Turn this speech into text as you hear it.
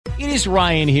It is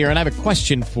Ryan here, and I have a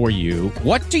question for you.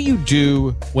 What do you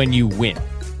do when you win?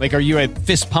 Like, are you a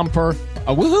fist pumper,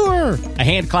 a woohooer, a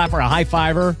hand clapper, a high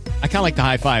fiver? I kind of like the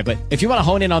high five, but if you want to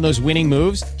hone in on those winning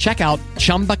moves, check out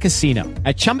Chumba Casino.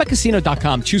 At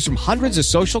ChumbaCasino.com, choose from hundreds of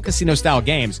social casino-style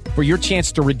games for your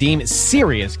chance to redeem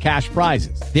serious cash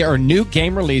prizes. There are new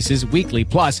game releases weekly,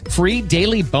 plus free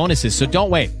daily bonuses. So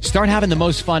don't wait. Start having the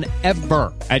most fun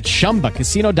ever at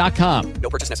ChumbaCasino.com.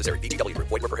 No purchase necessary. VGW Group.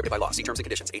 Void where prohibited by law. See terms and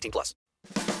conditions. 18+.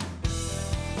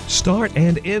 Start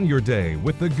and end your day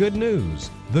with the good news.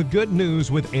 The Good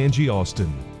News with Angie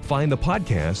Austin. Find the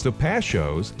podcast of past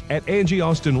shows at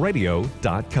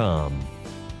angieaustinradio.com.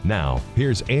 Now,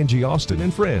 here's Angie Austin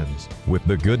and friends with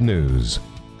the good news.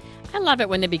 I love it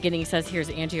when the beginning says, here's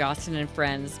Angie Austin and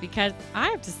friends, because I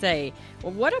have to say,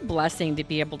 well, what a blessing to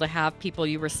be able to have people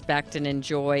you respect and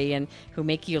enjoy and who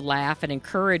make you laugh and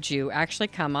encourage you actually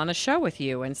come on a show with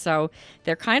you. And so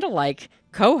they're kind of like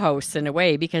co-hosts in a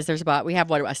way, because we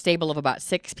have a stable of about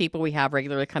 6 people we have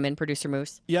regularly come in, Producer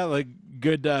Moose. Yeah, like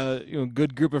good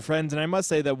group of friends. And I must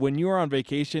say that when you were on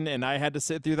vacation and I had to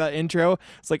sit through that intro,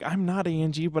 it's like, I'm not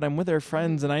Angie, but I'm with her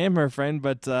friends and I am her friend.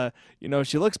 But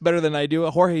she looks better than I do.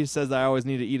 Jorge says I always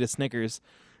need to eat a Snickers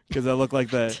because I look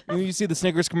like you see the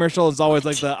Snickers commercial. It's always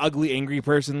like the ugly, angry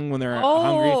person when they're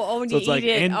hungry. Oh, so it's like,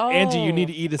 Angie, you need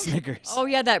to eat a Snickers. Oh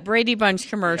yeah, that Brady Bunch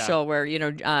commercial where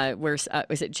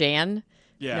was it Jan?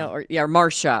 Yeah. Or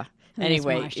Marsha.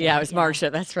 Anyway, it was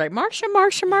Marsha. That's right.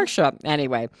 Marsha.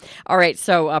 Anyway. All right.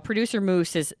 So Producer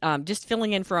Moose is just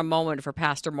filling in for a moment for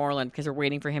Pastor Moreland because we're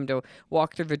waiting for him to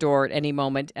walk through the door at any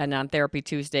moment. And on Therapy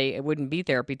Tuesday, it wouldn't be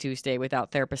Therapy Tuesday without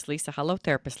Therapist Lisa. Hello,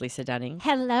 Therapist Lisa Dunning.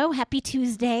 Hello. Happy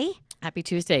Tuesday. Happy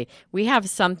Tuesday. We have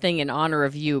something in honor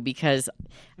of you because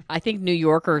I think New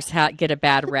Yorkers get a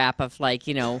bad rap of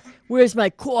where's my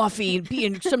coffee and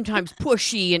being sometimes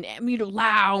pushy and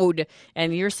loud.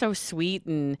 And you're so sweet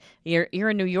and you're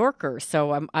a New Yorker.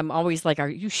 So I'm always like, are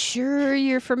you sure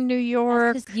you're from New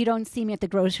York? That's 'cause you don't see me at the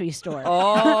grocery store.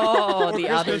 Oh, the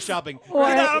other shopping. Or,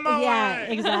 Get out of my way!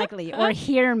 Exactly. Or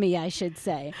hear me, I should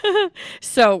say.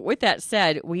 So with that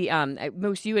said, we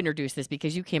Moose, you introduced this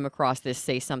because you came across this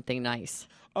Say Something Nice.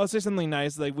 Oh, say something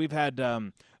nice. Like we've had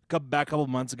back a couple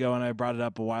months ago, and I brought it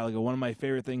up a while ago. One of my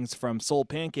favorite things from Soul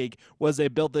Pancake was they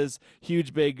built this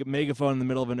huge, big megaphone in the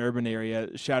middle of an urban area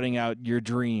shouting out your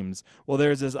dreams. Well,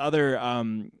 there's this other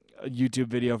YouTube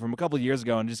video from a couple of years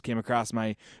ago and just came across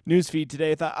my news feed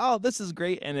today. I thought, oh, this is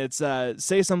great. And it's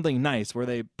Say Something Nice, where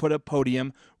they put a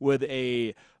podium with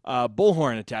a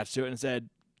bullhorn attached to it and said,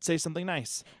 say something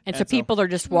nice. And so people are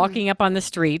just walking up on the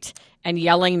street and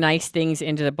yelling nice things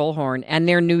into the bullhorn, and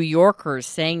they're New Yorkers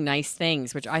saying nice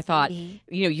things, which I thought,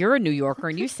 you're a New Yorker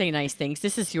and you say nice things.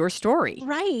 This is your story.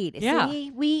 Right. Yeah.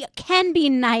 See, we can be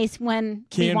nice when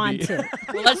we want to.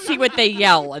 Well, let's see what they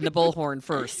yell in the bullhorn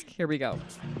first. Here we go.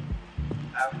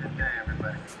 Have a good day,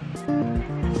 everybody.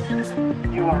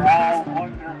 You are all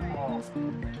wonderful.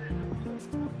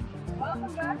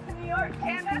 Welcome back to New York,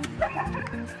 Candace.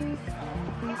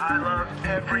 I love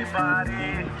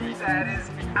everybody that is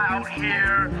out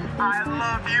here. I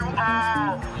love you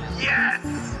all.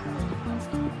 Yes!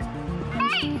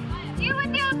 Hey, you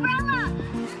with the umbrella.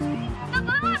 The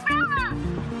blue umbrella.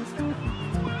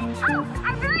 Oh, I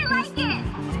really like it.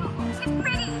 It's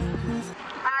pretty.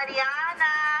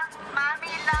 Ariana,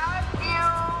 mommy loves you.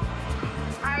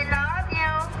 I love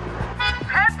you.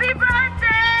 Happy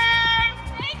birthday!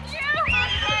 Thank you.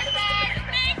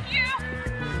 Thank you.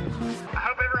 I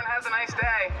hope everyone has a nice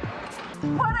day.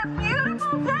 What a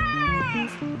beautiful day!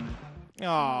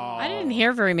 Aww. I didn't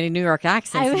hear very many New York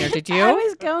accents in there, did you? I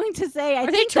was going to say,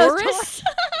 Are they tourists?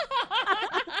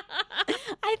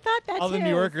 I thought that All the too. New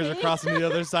Yorkers are crossing the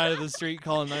other side of the street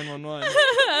calling 911.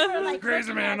 Like,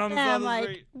 Crazy man on the side of the like,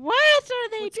 street. what are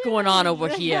they What's doing? going on over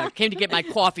here? Came to get my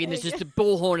coffee and there's just a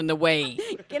bullhorn in the way.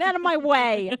 Get out of my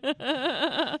way.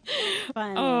 Funny.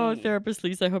 Oh, Therapist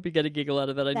Lisa, I hope you get a giggle out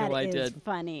of that. I know I That is did.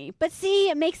 funny. But see,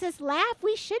 it makes us laugh.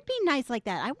 We should be nice like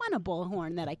that. I want a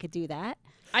bullhorn that I could do that.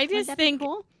 I Wouldn't just that be think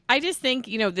cool? this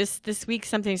week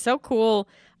something so cool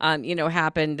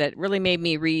happened that really made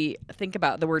me rethink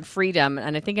about the word freedom.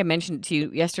 And I think I mentioned it to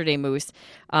you yesterday, Moose,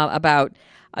 about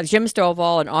Jim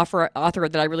Stovall, an author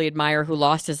that I really admire, who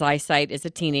lost his eyesight as a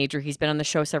teenager. He's been on the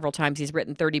show several times. He's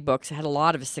written 30 books, had a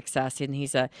lot of success, and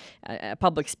he's a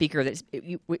public speaker that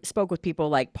spoke with people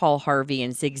like Paul Harvey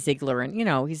and Zig Ziglar, and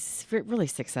he's really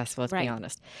successful. Let's be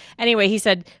honest. Anyway, he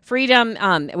said freedom.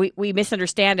 We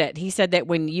misunderstand it. He said that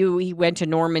when he went to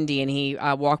Normandy and he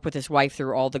walked with his wife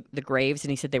through all the graves, and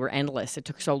he said they were endless. It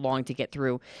took so long to get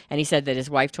through, and he said that his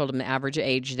wife told him the average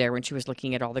age there when she was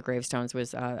looking at all the gravestones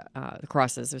was the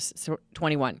crosses glasses. It was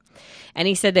 21. And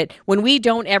he said that when we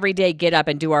don't every day get up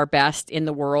and do our best in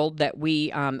the world, that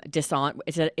we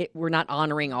we're not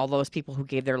honoring all those people who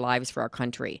gave their lives for our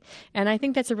country. And I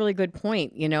think that's a really good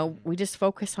point. We just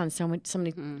focus on so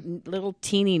many little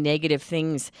teeny negative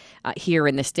things here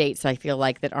in the States, I feel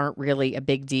like, that aren't really a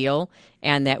big deal,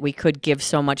 and that we could give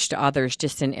so much to others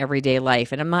just in everyday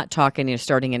life. And I'm not talking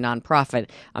starting a nonprofit.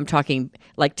 I'm talking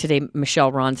like today,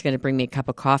 Michelle Ron's going to bring me a cup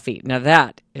of coffee. Now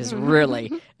that is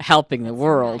really helping the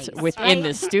world within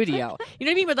the studio. You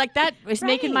know what I mean? But like that is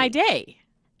making my day.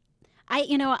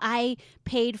 I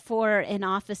paid for an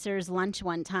officer's lunch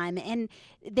one time, and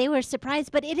they were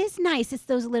surprised. But it is nice. It's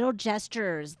those little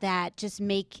gestures that just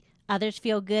make others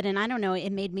feel good. And I don't know,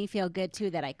 it made me feel good, too,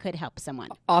 that I could help someone.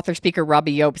 Author speaker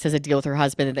Robbie Yopes has a deal with her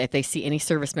husband that if they see any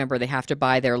service member, they have to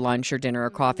buy their lunch or dinner or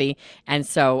coffee. And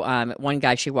so one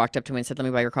guy, she walked up to him and said, "Let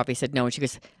me buy your coffee." He said no. And she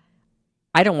goes,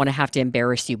 "I don't want to have to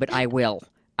embarrass you, but I will.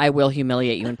 I will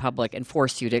humiliate you in public and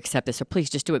force you to accept this. So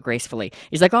please just do it gracefully."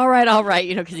 He's like, all right,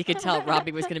 because he could tell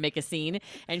Robbie was going to make a scene.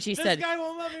 And she said, "This guy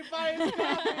won't let me buy his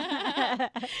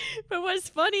coffee." But what's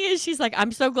funny is she's like,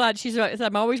 I'm so glad.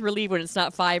 I'm always relieved when it's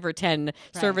not 5 or 10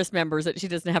 service members that she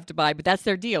doesn't have to buy. But that's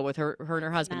their deal with her and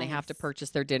her husband. Nice. They have to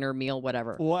purchase their dinner, meal,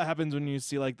 whatever. What happens when you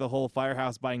see like the whole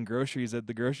firehouse buying groceries at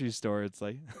the grocery store? It's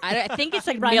like I think it's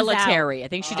like military. I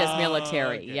think she does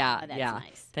military. Okay. Yeah, that's yeah.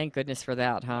 Nice. Thank goodness for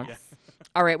that, huh? Yes.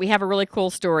 All right, we have a really cool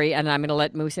story, and I'm going to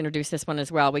let Moose introduce this one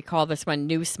as well. We call this one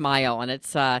New Smile, and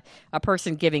it's a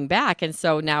person giving back, and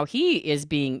so now he is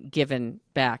being given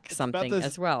back something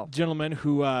as well. Gentleman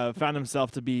who found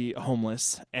himself to be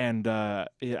homeless, and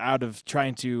out of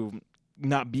trying to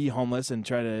not be homeless and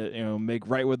try to make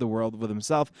right with the world with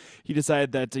himself, he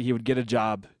decided that he would get a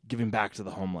job giving back to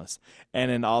the homeless.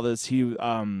 And in all this, he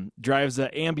drives an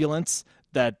ambulance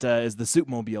that is the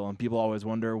Soupmobile, and people always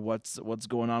wonder what's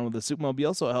going on with the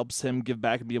Soupmobile, so it helps him give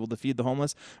back and be able to feed the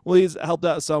homeless. Well, he's helped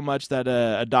out so much that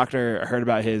a doctor heard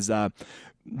about his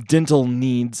dental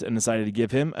needs and decided to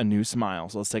give him a new smile.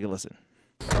 So let's take a listen.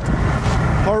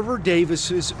 Harvard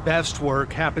Davis's best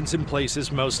work happens in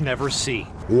places most never see.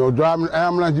 Driving an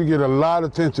ambulance, you get a lot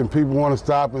of attention. People want to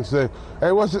stop and say,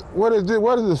 "Hey, what is the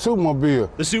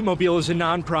Soupmobile?" The Soupmobile is a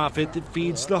nonprofit that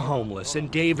feeds the homeless, and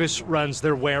Davis runs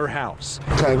their warehouse.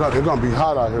 It's going to be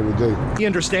hot out here today. He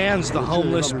understands the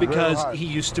homeless because he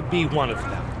used to be one of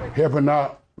them. Helping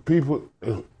out people,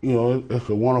 it's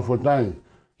a wonderful thing.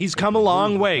 He's come a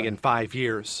long way in 5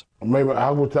 years. Maybe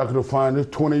I wish I could have found this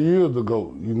 20 years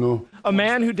ago, A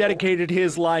man who dedicated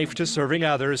his life to serving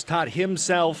others taught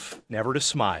himself never to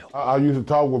smile. I used to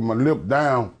talk with my lip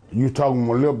down. Talking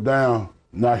with my lip down,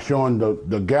 not showing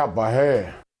the gap I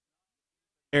had.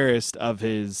 Embarrassed of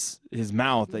his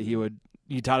mouth that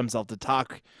he taught himself to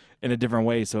talk in a different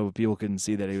way so people couldn't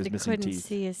see that he was missing teeth. Couldn't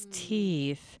see his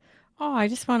teeth. Oh, I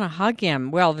just want to hug him.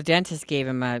 Well, the dentist gave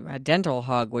him a dental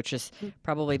hug, which is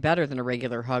probably better than a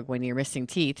regular hug when you're missing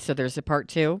teeth. So there's a part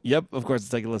 2. Yep, of course. Let's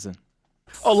take a listen.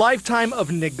 A lifetime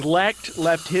of neglect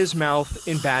left his mouth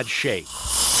in bad shape.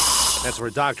 That's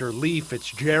where Dr. Lee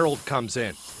Fitzgerald comes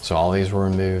in. So all these were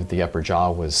removed. The upper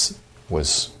jaw was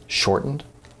shortened,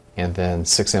 and then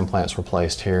 6 implants were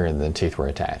placed here, and then teeth were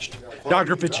attached.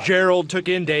 Dr. Fitzgerald took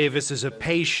in Davis as a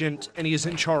patient, and he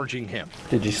isn't charging him.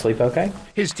 Did you sleep okay?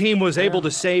 His team was able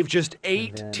to save just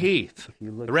 8 teeth.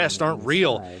 The rest aren't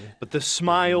real, but the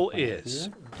smile is.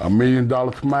 $1 million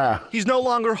smile. He's no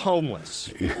longer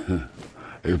homeless.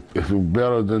 It's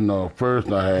better than the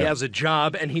first I had. He has a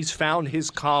job, and he's found his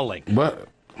calling. But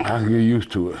I can get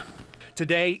used to it.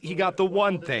 Today, he got the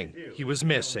one thing he was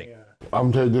missing.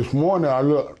 I'm telling you, this morning I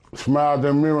smiled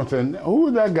in the mirror and said, "Who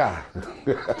is that guy?"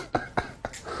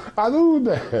 I knew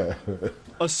that.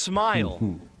 A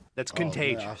smile that's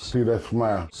contagious. See that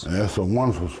smile? And that's a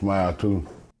wonderful smile, too.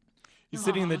 He's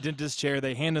sitting in the dentist chair.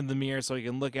 They hand him the mirror so he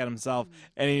can look at himself.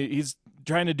 And he's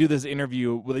trying to do this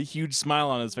interview with a huge smile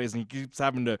on his face. And he keeps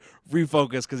having to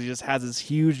refocus because he just has this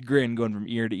huge grin going from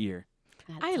ear to ear.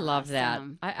 I love that.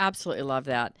 I absolutely love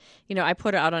that. I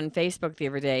put it out on Facebook the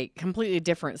other day, completely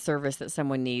different service that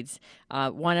someone needs.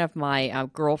 One of my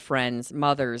girlfriend's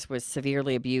mothers was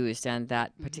severely abused, and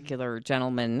that particular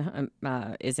gentleman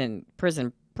is in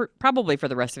prison probably for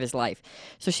the rest of his life.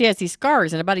 So she has these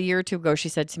scars, and about a year or 2 ago, she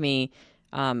said to me,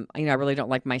 I really don't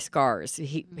like my scars.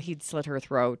 He'd slit her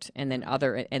throat and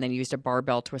then used a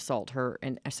barbell to assault her.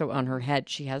 And so on her head,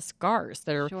 she has scars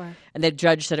that are, Sure. And the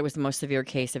judge said it was the most severe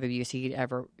case of abuse he'd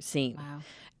ever seen. Wow.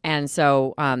 And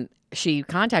so she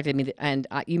contacted me, and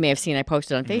you may have seen I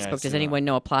posted on Facebook. Does anyone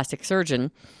know a plastic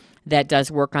surgeon that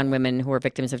does work on women who are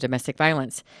victims of domestic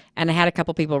violence. And I had a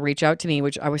couple people reach out to me,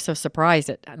 which I was so surprised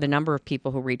at the number of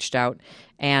people who reached out.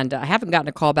 And I haven't gotten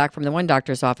a call back from the one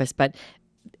doctor's office, but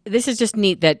this is just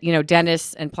neat that,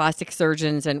 dentists and plastic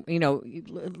surgeons and,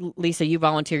 Lisa, you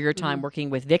volunteer your time working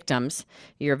with victims.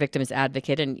 You're a victims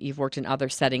advocate, and you've worked in other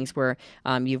settings where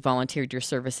you've volunteered your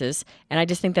services. And I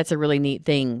just think that's a really neat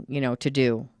thing, to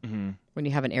do when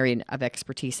you have an area of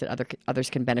expertise that others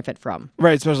can benefit from.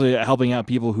 Right, especially helping out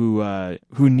people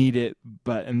who need it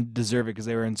and deserve it because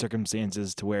they were in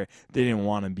circumstances to where they didn't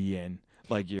want to be in.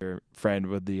 Like your friend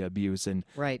with the abuse and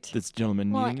this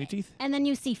gentleman needing new teeth. And then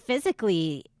you see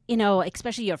physically,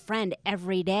 especially your friend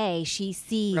every day, she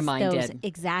sees Reminded. those.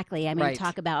 Exactly. I mean,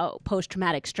 talk about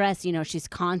post-traumatic stress. She's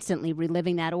constantly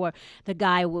reliving that. Or the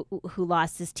guy who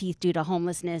lost his teeth due to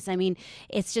homelessness. I mean,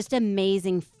 it's just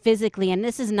amazing physically. And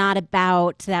this is not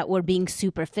about that we're being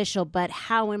superficial, but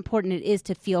how important it is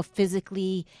to feel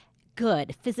physically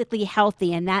good, physically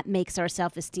healthy, and that makes our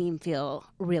self-esteem feel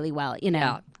really well,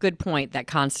 Yeah, good point. That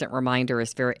constant reminder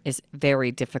is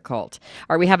very difficult.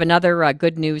 All right, we have another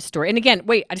good news story. And again,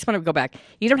 wait, I just want to go back.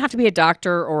 You don't have to be a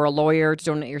doctor or a lawyer to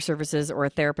donate your services, or a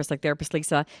therapist like Therapist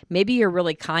Lisa. Maybe you're a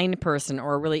really kind person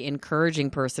or a really encouraging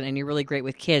person, and you're really great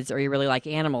with kids, or you really like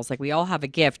animals. Like, we all have a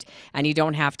gift, and you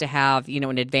don't have to have,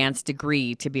 an advanced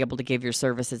degree to be able to give your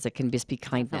services. It can just be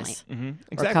kindness.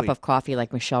 Exactly. Or a cup of coffee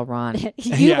like Michelle Ron.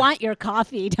 You want your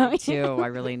coffee, don't you? I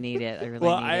really need it.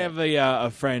 I have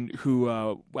a friend who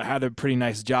had a pretty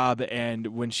nice job, and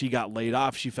when she got laid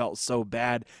off, she felt so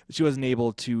bad that she wasn't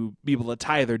able to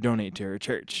tithe or donate to her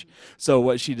church. So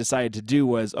what she decided to do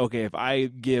was, okay, if I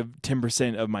give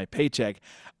 10% of my paycheck,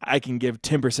 I can give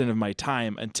 10% of my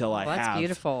time until I have. That's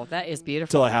beautiful. That is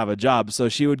beautiful. Until I have a job. So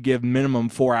she would give minimum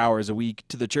 4 hours a week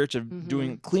to the church of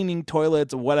doing cleaning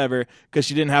toilets or whatever, because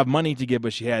she didn't have money to give,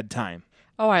 but she had time.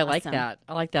 Oh, I like that.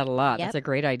 I like that a lot. Yep. That's a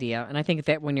great idea. And I think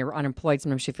that when you're unemployed,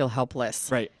 sometimes you feel helpless.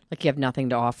 Right. Like you have nothing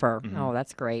to offer. Oh,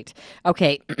 that's great.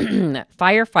 Okay.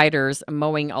 Firefighters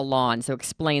mowing a lawn. So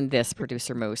explain this,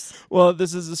 Producer Moose. Well,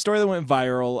 this is a story that went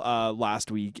viral last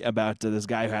week about this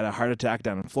guy who had a heart attack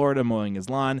down in Florida mowing his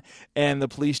lawn. And the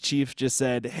police chief just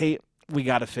said, hey, we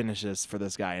got to finish this for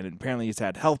this guy. And apparently he's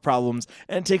had health problems,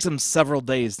 and it takes him several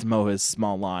days to mow his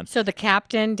small lawn. So the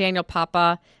captain, Daniel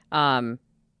Papa,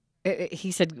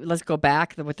 he said, let's go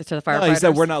back to the firefighters. No, he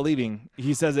said, we're not leaving.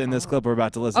 He says it in this clip we're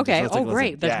about to listen to. Okay. So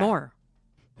Great. There's more.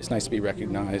 It's nice to be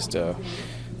recognized.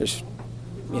 There's,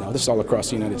 this is all across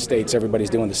the United States.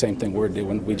 Everybody's doing the same thing we're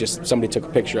doing. Somebody took a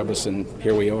picture of us, and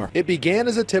here we are. It began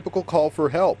as a typical call for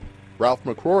help. Ralph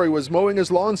McCrory was mowing his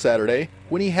lawn Saturday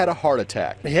when he had a heart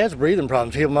attack. He has breathing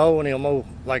problems. He'll mow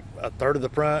like a third of the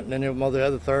front, and then he'll mow the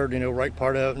other third, right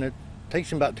part of it, and it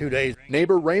takes him about 2 days.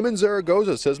 Neighbor Raymond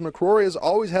Zaragoza says McCrory has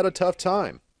always had a tough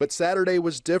time, but Saturday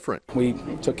was different. We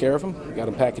took care of him, got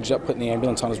him packaged up, put in the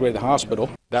ambulance on his way to the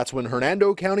hospital. That's when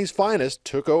Hernando County's finest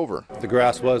took over. The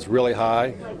grass was really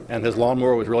high, and his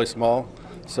lawnmower was really small.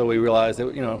 So we realized that,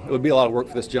 it would be a lot of work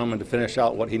for this gentleman to finish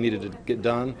out what he needed to get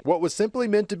done. What was simply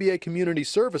meant to be a community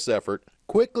service effort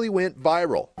quickly went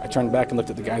viral. I turned back and looked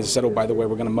at the guys and said, oh, by the way,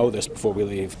 we're going to mow this before we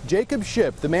leave. Jacob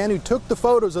Shipp, the man who took the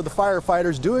photos of the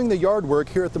firefighters doing the yard work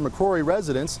here at the McCrory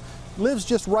residence, lives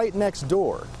just right next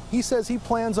door. He says he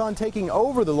plans on taking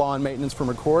over the lawn maintenance for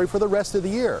McCrory for the rest of the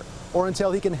year, or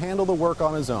until he can handle the work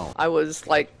on his own. I was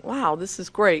like, wow, this is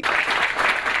great.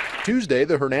 Tuesday,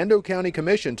 the Hernando County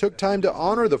Commission took time to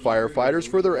honor the firefighters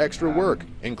for their extra work,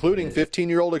 including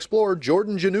 15-year-old explorer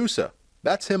Jordan Janusa.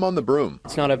 That's him on the broom.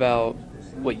 It's not about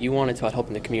what you want, it's about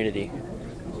helping the community,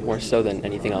 more so than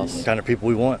anything else. The kind of people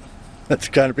we want. That's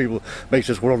the kind of people that makes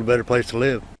this world a better place to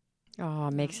live. Oh,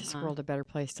 it makes this world a better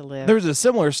place to live. There was a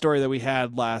similar story that we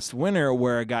had last winter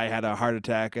where a guy had a heart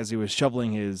attack as he was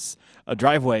shoveling his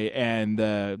driveway, and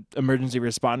the emergency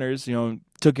responders,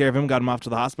 took care of him, got him off to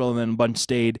the hospital, and then a bunch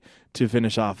stayed to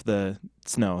finish off the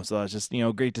snow. So it's just,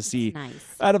 great to see.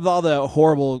 Nice. Out of all the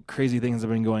horrible, crazy things that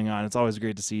have been going on, it's always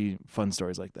great to see fun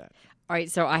stories like that. All right,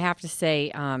 so I have to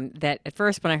say that at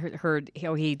first when I heard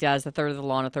how he does a third of the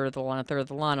lawn, a third of the lawn, a third of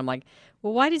the lawn, I'm like,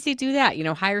 well, why does he do that?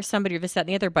 Hire somebody or this, that, and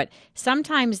the other. But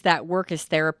sometimes that work is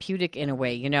therapeutic in a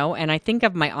way, And I think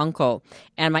of my uncle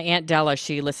and my Aunt Della.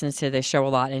 She listens to this show a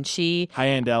lot, and she... Hi,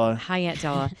 Aunt Della. Hi, Aunt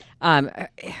Della.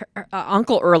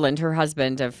 Uncle Erland, her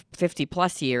husband of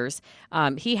 50-plus years,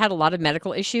 he had a lot of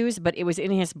medical issues, but it was in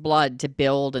his blood to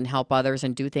build and help others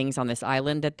and do things on this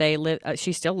island that they live.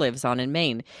 She still lives on in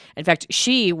Maine. In fact,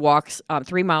 she walks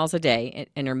 3 miles a day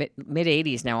in her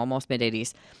mid-80s now, almost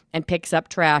mid-80s, and picks up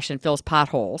trash and fills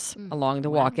potholes along the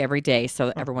walk every day, so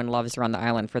that everyone loves her on the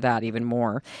island for that even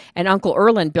more. And Uncle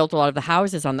Erland built a lot of the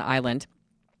houses on the island.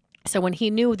 So when he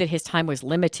knew that his time was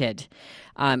limited,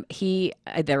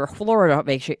 their Florida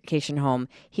vacation home,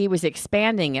 he was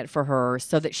expanding it for her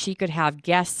so that she could have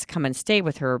guests come and stay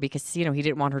with her because, he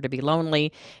didn't want her to be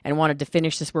lonely and wanted to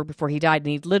finish this work before he died.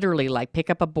 And he'd literally pick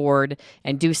up a board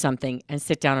and do something and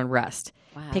sit down and rest.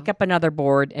 Wow. Pick up another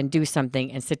board and do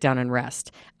something and sit down and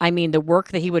rest. I mean, the work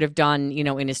that he would have done,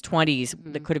 in his 20s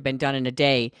that could have been done in a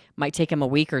day might take him a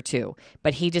week or two.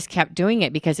 But he just kept doing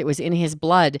it because it was in his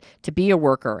blood to be a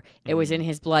worker. It was in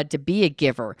his blood to be a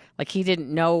giver. He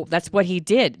didn't know that's what he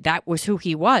did. That was who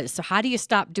he was. So how do you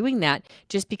stop doing that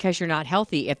just because you're not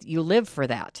healthy if you live for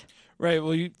that? Right.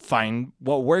 Well, you find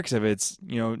what works. If it's,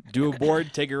 do a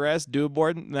board, take a rest, do a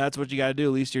board. That's what you got to do.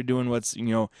 At least you're doing what's,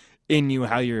 in you,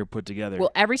 how you're put together.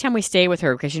 Well, every time we stay with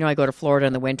her, because I go to Florida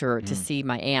in the winter to see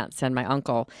my aunts and my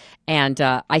uncle, and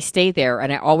I stay there,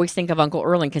 and I always think of Uncle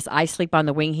Erling because I sleep on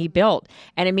the wing he built,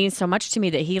 and it means so much to me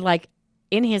that he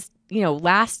in his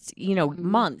last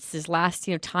months, his last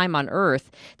time on Earth,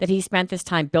 that he spent this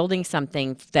time building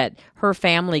something that her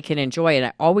family can enjoy. And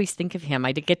I always think of him.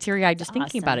 I get teary-eyed just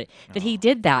thinking about it. That he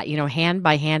did that, hand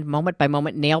by hand, moment by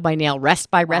moment, nail by nail, rest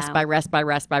by rest by rest by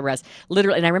rest by rest.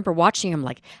 Literally, and I remember watching him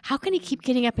how can he keep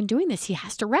getting up and doing this? He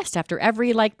has to rest after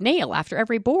every nail, after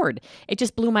every board. It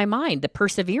just blew my mind, the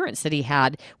perseverance that he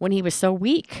had when he was so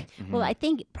weak. Well, I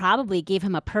think it probably gave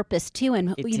him a purpose too,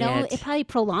 and it probably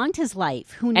prolonged his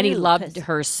life. Who knew? And he loved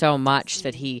her so much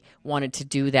that he wanted to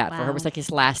do that for her. It was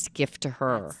his last gift to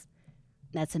her.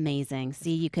 That's amazing.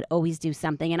 See, you could always do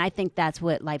something. And I think that's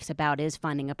what life's about, is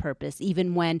finding a purpose.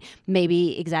 Even when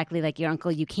maybe exactly like your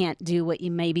uncle, you can't do what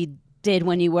you maybe did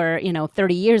when you were,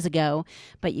 30 years ago,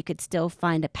 but you could still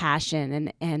find a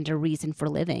passion and a reason for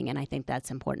living. And I think that's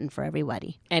important for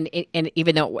everybody. And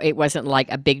even though it wasn't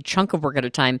a big chunk of work at a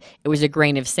time, it was a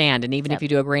grain of sand. And even if you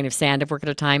do a grain of sand of work at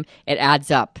a time, it adds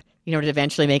up. It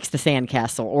eventually makes the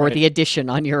sandcastle or the addition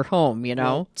on your home,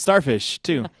 Well, starfish,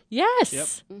 too. Yes. Yep.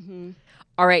 Mm-hmm.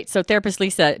 All right. So therapist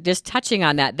Lisa, just touching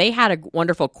on that, they had a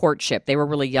wonderful courtship. They were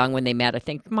really young when they met. I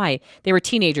think they were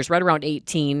teenagers, right around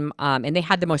 18, and they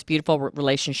had the most beautiful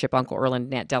relationship, Uncle Erland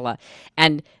and Aunt Della.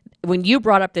 And when you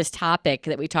brought up this topic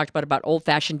that we talked about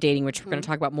old-fashioned dating, which we're going to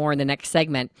talk about more in the next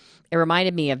segment, it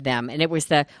reminded me of them. And it was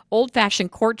the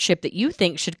old-fashioned courtship that you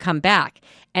think should come back.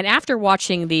 And after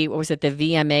watching the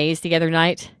VMAs the other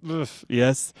night?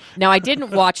 Yes. Now, I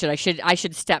didn't watch it. I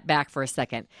should step back for a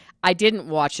second. I didn't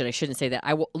watch it. I shouldn't say that.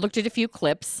 I looked at a few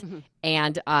clips,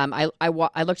 and I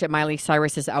looked at Miley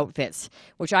Cyrus's outfits,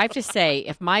 which I have to say,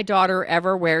 if my daughter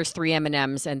ever wears 3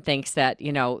 M&Ms and thinks that,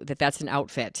 that's an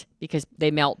outfit, because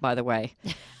they melt, by the way,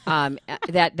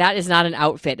 that is not an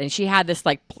outfit. And she had this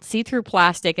see-through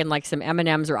plastic and some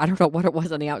M&Ms, or I don't know what it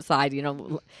was on the outside,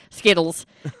 Skittles,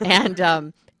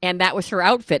 and that was her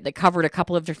outfit that covered a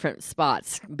couple of different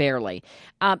spots, barely.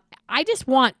 I just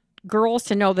want girls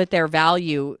to know that their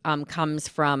value comes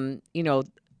from,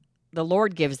 the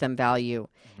Lord gives them value,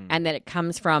 and that it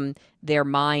comes from their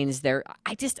minds.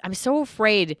 I'm so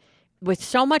afraid with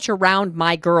so much around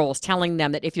my girls telling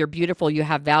them that if you're beautiful, you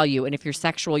have value, and if you're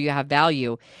sexual, you have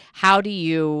value. How do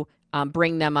you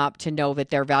bring them up to know that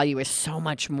their value is so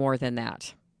much more than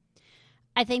that?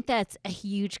 I think that's a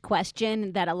huge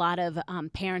question that a lot of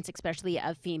parents, especially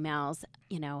of females,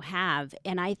 have.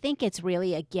 And I think it's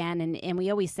really, again, and we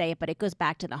always say it, but it goes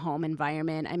back to the home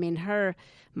environment. I mean,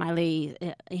 Miley,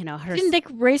 her... Didn't they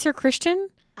raise her Christian?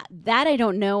 That I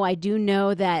don't know. I do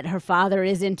know that her father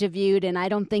is interviewed, and I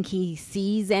don't think he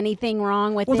sees anything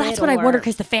wrong with it. Well, that's what I wonder,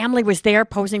 because the family was there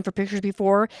posing for pictures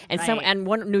before, and and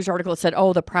one news article said,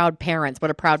 "Oh, the proud parents,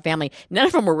 what a proud family." None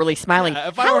of them were really smiling.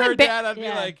 If I were her dad, I'd be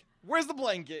like, "Where's the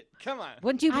blanket? Come on."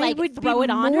 Wouldn't you throw it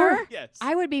on her? Yes.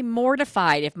 I would be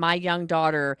mortified if my young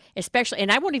daughter, especially,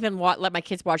 and I won't even let my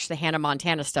kids watch the Hannah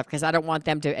Montana stuff because I don't want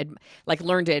them to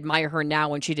learn to admire her now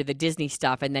when she did the Disney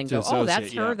stuff and then go, "Oh,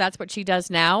 that's her. That's what she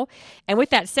does now." And with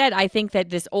that said, I think that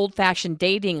this old-fashioned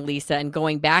dating, Lisa, and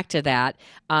going back to that,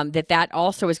 that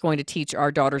also is going to teach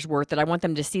our daughters worth. That I want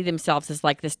them to see themselves as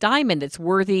this diamond that's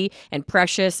worthy and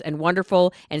precious and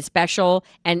wonderful and special,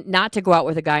 and not to go out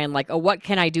with a guy and "Oh, what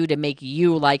can I do to make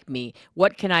you like me?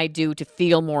 What can I do to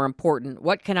feel more important?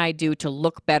 What can I do to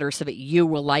look better so that you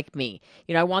will like me?"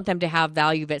 I want them to have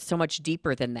value that's so much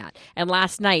deeper than that. And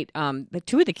last night, the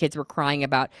two of the kids were crying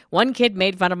about, one kid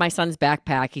made fun of my son's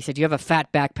backpack. He said, "You have a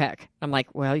fat backpack." I'm like,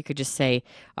 well, you could just say,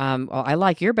 well, "I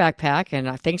like your backpack,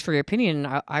 and thanks for your opinion.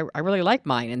 I really like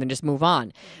mine," and then just move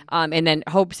on. And then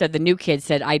Hope said, the new kid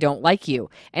said, "I don't like you."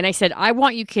 And I said, I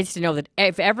want you kids to know that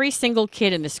if every single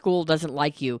kid in the school doesn't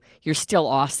like you, you're still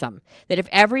awesome. That if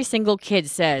every single kid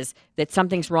says that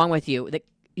something's wrong with you, that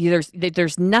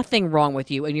there's nothing wrong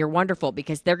with you and you're wonderful,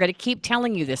 because they're going to keep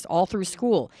telling you this all through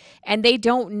school, and they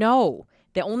don't know.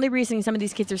 The only reason some of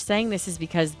these kids are saying this is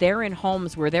because they're in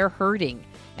homes where they're hurting.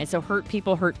 And so hurt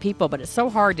people, but it's so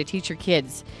hard to teach your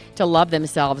kids to love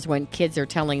themselves when kids are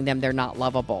telling them they're not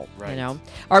lovable, Right. you know?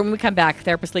 All right, when we come back,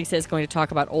 Therapist Lisa is going to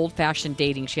talk about old-fashioned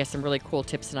dating. She has some really cool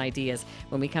tips and ideas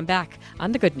when we come back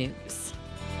on The Good News.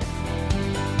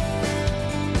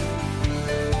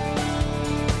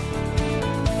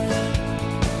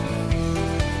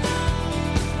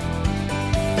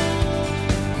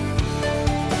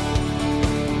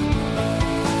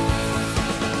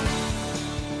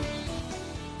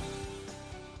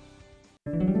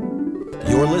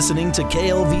 You're listening to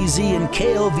KLVZ and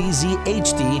KLVZ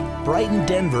HD, Brighton,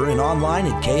 Denver, and online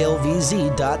at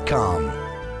klvz.com.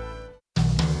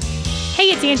 Hey,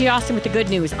 it's Angie Austin with the good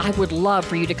news. I would love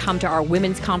for you to come to our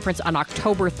women's conference on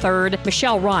October 3rd.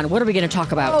 Michelle, Ron, what are we going to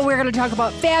talk about? Oh, we're going to talk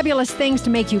about fabulous things to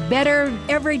make you better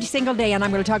every single day. And I'm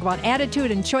going to talk about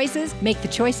attitude and choices. Make the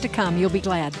choice to come. You'll be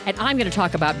glad. And I'm going to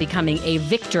talk about becoming a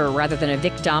victor rather than a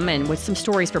victim, and with some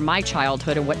stories from my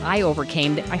childhood and what I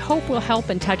overcame that I hope will help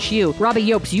and touch you. Robbie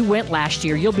Yopes, you went last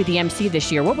year. You'll be the MC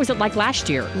this year. What was it like last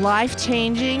year?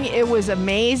 Life-changing. It was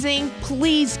amazing.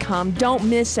 Please come. Don't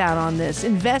miss out on this.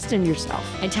 Invest in yourself.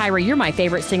 And Tyra, you're my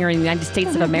favorite singer in the United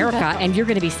States of America, and you're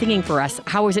going to be singing for us.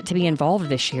 How is it to be involved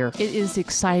this year? It is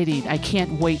exciting. I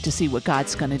can't wait to see what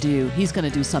God's going to do. He's going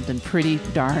to do something pretty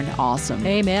darn awesome.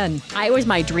 Amen. It was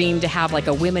my dream to have like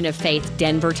a Women of Faith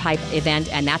Denver type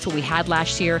event, and that's what we had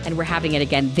last year, and we're having it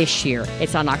again this year.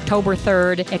 It's on October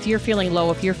 3rd. If you're feeling low,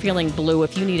 if you're feeling blue,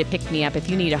 if you need a pick-me-up, if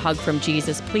you need a hug from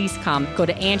Jesus, please come. Go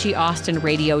to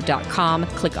angieaustinradio.com,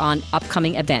 click on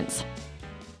upcoming events.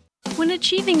 When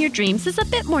achieving your dreams is a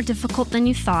bit more difficult than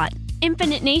you thought,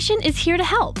 Infinite Nation is here to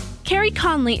help. Carrie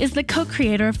Conley is the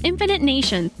co-creator of Infinite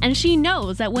Nation, and she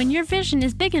knows that when your vision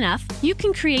is big enough, you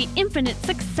can create infinite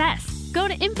success. Go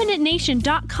to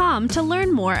infinitenation.com to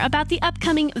learn more about the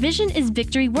upcoming Vision is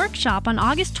Victory workshop on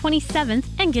August 27th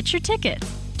and get your tickets.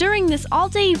 During this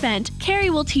all-day event, Carrie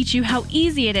will teach you how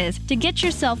easy it is to get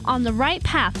yourself on the right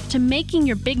path to making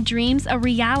your big dreams a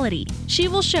reality. She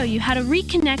will show you how to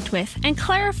reconnect with and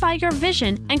clarify your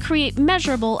vision and create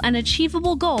measurable and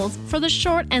achievable goals for the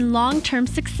short and long-term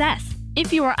success.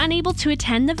 If you are unable to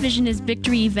attend the Vision is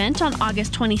Victory event on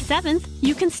August 27th,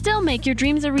 you can still make your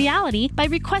dreams a reality by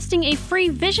requesting a free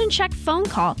Vision Check phone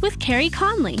call with Carrie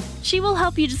Conley. She will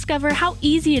help you discover how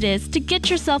easy it is to get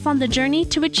yourself on the journey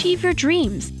to achieve your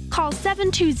dreams. Call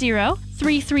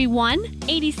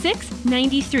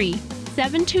 720-331-8693.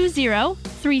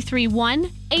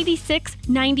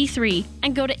 720-331-8693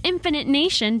 and go to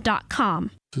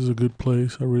infinitenation.com. This is a good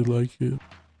place. I really like it.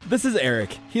 This is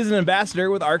Eric. He's an ambassador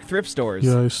with ARC Thrift Stores.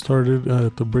 Yeah, I started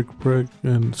at the Brick Break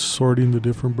and sorting the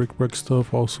different Brick Break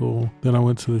stuff. Also, then I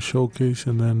went to the showcase,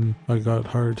 and then I got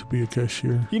hired to be a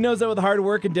cashier. He knows that with hard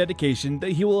work and dedication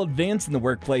that he will advance in the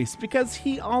workplace because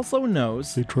he also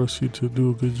knows They trust you to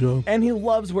do a good job. and he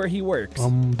loves where he works.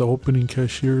 I'm the opening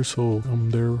cashier, so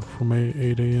I'm there from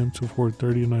 8 a.m. to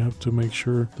 4:30, and I have to make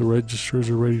sure the registers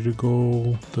are ready to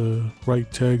go, the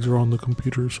right tags are on the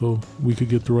computer, so we could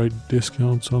get the right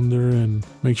discounts on there and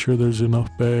make sure there's enough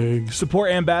bags.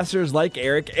 Support ambassadors like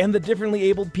Eric and the differently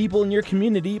abled people in your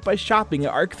community by shopping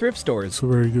at ARC Thrift Stores. It's a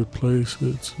very good place.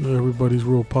 Everybody's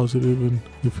real positive, and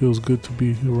it feels good to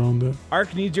be around that.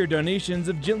 ARC needs your donations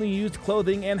of gently used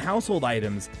clothing and household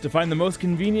items. To find the most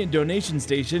convenient donation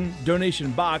station,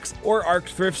 donation box, or ARC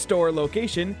Thrift Store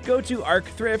location, go to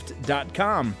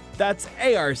arcthrift.com. That's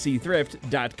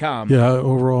arcthrift.com. Yeah,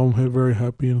 overall, I'm very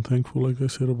happy and thankful, like I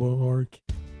said, about ARC.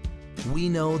 We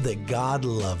know that God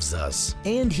loves us,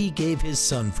 and He gave His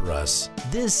Son for us.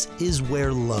 This is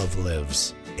where love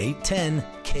lives. 810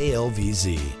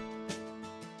 KLVZ.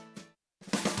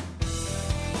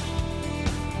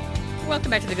 Welcome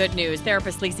back to the good news.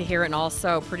 Therapist Lisa here, and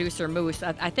also producer Moose.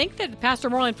 I think that Pastor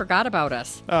Moreland forgot about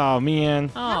us. Oh, man.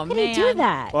 Oh, Could man. he do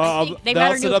that? Well, They've I'll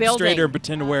got a sit new up building. straighter and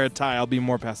pretend to wear a tie. I'll be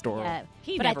more pastoral.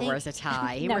 He But I never think- wears a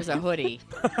tie. He No. wears a hoodie.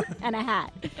 And a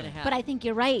hat. But I think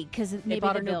you're right, because They maybe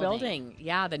bought the a new building.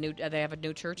 Yeah, they have a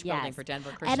new church building Yes. for Denver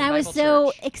Christian And I was Bible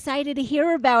so Church. excited to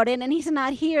hear about it, and he's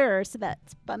not here, so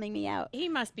that's bumming me out. He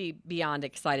must be beyond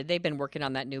excited. They've been working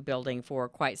on that new building for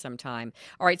quite some time.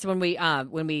 All right, so when we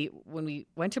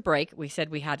went to break, we said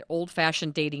we had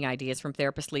old-fashioned dating ideas from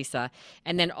Therapist Lisa,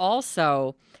 and then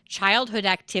also childhood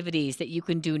activities that you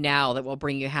can do now that will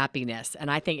bring you happiness. And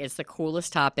I think it's the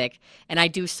coolest topic. And I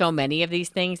do so many of these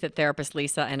things that therapist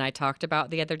Lisa and I talked about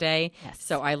the other day. Yes.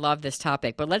 So I love this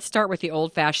topic. But let's start with the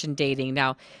old-fashioned dating.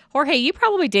 Now, Jorge, you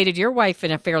probably dated your wife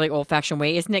in a fairly old-fashioned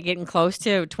way. Isn't it getting close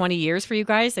to 20 years for you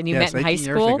guys? And you met in high 18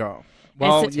 school? years ago.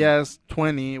 Well, yes,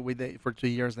 20. We dated for 2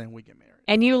 years, then we get married.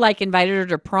 And you like invited her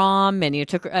to prom, and you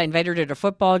invited her to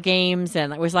football games,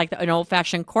 and it was like an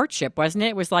old-fashioned courtship, wasn't it?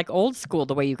 It was like old school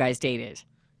the way you guys dated.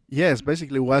 Yes,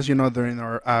 basically it was, during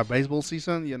our baseball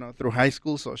season, through high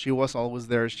school. So she was always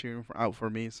there cheering out for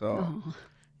me. So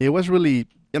it was really,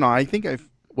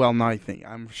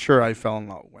 I'm sure I fell in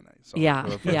love when I saw her for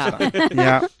the first time.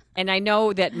 Yeah. And I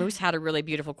know that Moose had a really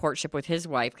beautiful courtship with his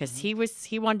wife because he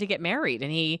wanted to get married,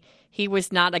 and he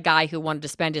was not a guy who wanted to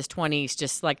spend his 20s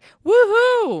just like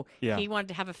woohoo. Yeah. He wanted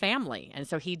to have a family, and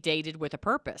so he dated with a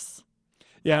purpose.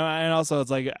 Yeah, and also it's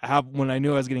like when I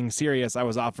knew I was getting serious, I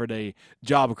was offered a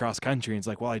job across country. And it's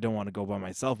like, well, I don't want to go by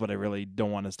myself, but I really don't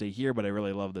want to stay here, but I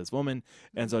really love this woman.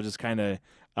 And so just kind of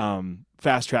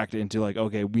fast-tracked it into like,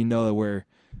 okay, we know that we're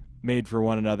made for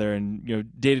one another and,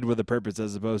 dated with a purpose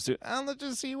as opposed to, let's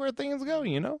just see where things go,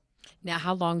 Now,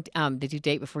 how long did you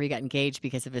date before you got engaged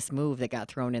because of this move that got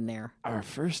thrown in there? Our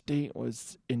first date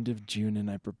was end of June, and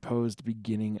I proposed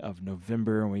beginning of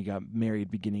November, and we got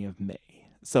married beginning of May.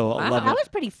 So Wow, 11 that was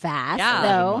pretty fast, Yeah.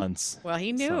 though. months. Well,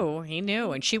 he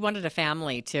knew, and she wanted a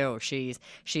family too. She's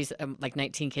like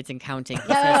 19 kids and counting. He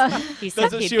said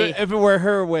That's what he'd she would, be- if it were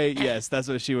her way, yes, that's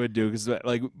what she would do. Because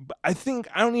I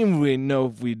don't even really know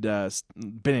if we'd been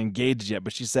engaged yet.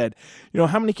 But she said,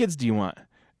 how many kids do you want?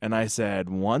 And I said,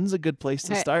 one's a good place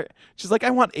to start. She's like, I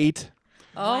want 8.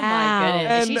 Oh my goodness!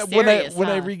 And She's when serious,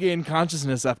 I huh? regained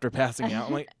consciousness after passing out,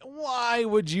 I'm like, why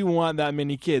would you want that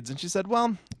many kids? And she said,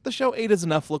 well, the show 8 is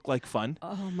enough. Look like fun.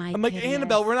 Oh my! I'm like, goodness.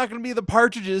 Annabelle, we're not going to be the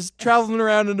Partridges traveling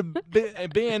around in a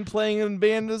band playing in a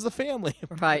band as a family.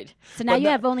 Right. So now you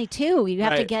have only 2. You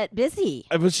have to Right. get busy.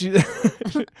 But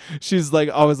she's like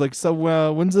always like, so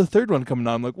when's the third one coming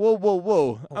on? I'm like,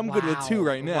 whoa, I'm good with 2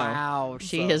 right now. Wow,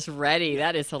 she is ready.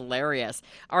 That is hilarious.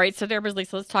 All right, so there was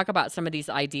Lisa. Let's talk about some of these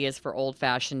ideas for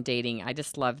old-fashioned dating. I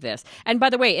just love this. And by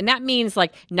the way, and that means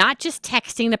like not just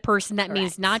texting the person. That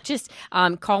means not just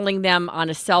calling them on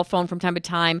a cell phone from time to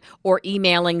time, or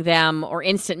emailing them, or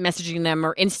instant messaging them,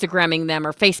 or Instagramming them,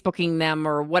 or Facebooking them,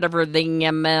 or whatever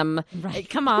them. Right.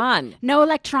 Come on. No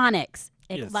electronics.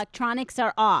 Yes. Electronics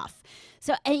are off.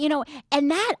 So,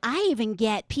 and that I even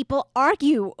get people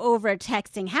argue over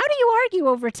texting. How do you argue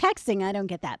over texting? I don't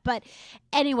get that. But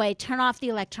anyway, turn off the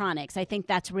electronics. I think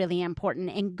that's really important.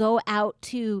 And go out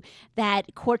to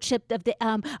that courtship of the,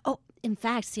 in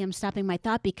fact, see, I'm stopping my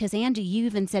thought because, Angie, you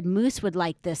even said Moose would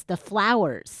like this, the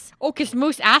flowers. Oh, because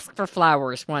Moose asked for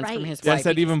flowers once Right. from his Yeah, I wife.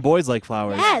 said even boys like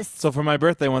flowers. Yes. So for my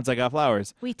birthday once I got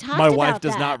flowers. We talked My about wife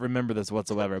does that. not remember this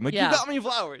whatsoever. I'm like, Yeah. you got me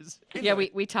flowers. Yeah,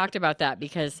 we talked about that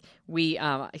because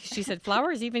she said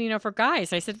flowers even for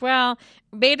guys. I said, well,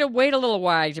 wait a little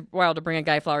while to bring a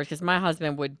guy flowers because my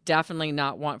husband would definitely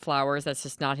not want flowers. That's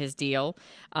just not his deal.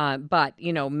 But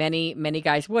many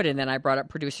guys would. And then I brought up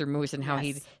producer Moose and how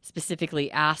he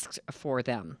specifically asked for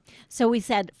them. So we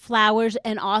said flowers,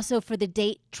 and also for the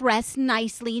date, dress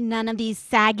nicely. None of these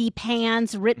saggy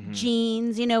pants, ripped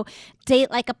jeans.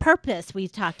 Date like a purpose. We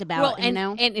talked about. Well, and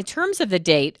in terms of the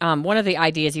date, one of the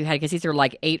ideas you had, because these are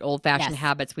like 8 old-fashioned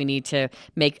habits we need to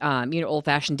make,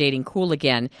 old-fashioned dating cool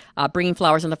again. Bringing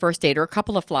flowers on the first date, or a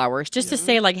couple of flowers, just to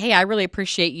say like, hey, I really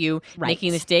appreciate you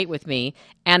making this date with me.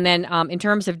 And then in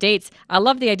terms of dates, I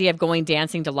love the idea of going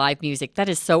dancing to live music. That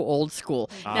is so old school.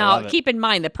 I Now, love it. keep in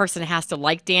mind the person has to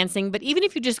like dancing, but even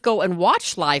if you just go and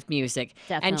watch live music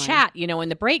and Definitely. chat, in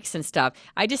the breaks and stuff,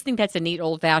 I just think that's a neat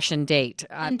old-fashioned date.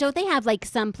 And don't they have like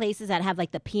some places that have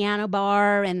like the piano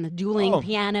bar and the dueling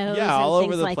pianos yeah, and all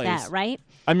things over the like place. that, right?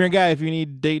 I'm your guy. If you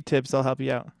need date tips, I'll help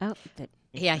you out. Oh,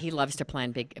 Yeah, he loves to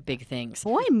plan big things.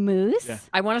 Boy, Moose. Yeah.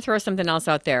 I want to throw something else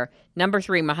out there. Number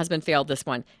 3, my husband failed this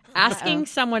one. Asking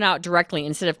someone out directly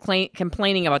instead of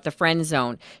complaining about the friend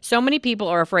zone. So many people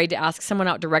are afraid to ask someone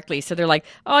out directly. So they're like,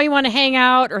 oh, you want to hang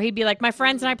out? Or he'd be like, my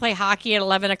friends and I play hockey at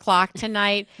 11 o'clock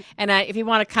tonight. And if you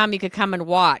want to come, you could come and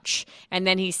watch. And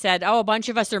then he said, oh, a bunch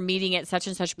of us are meeting at such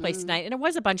and such place tonight. And it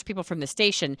was a bunch of people from the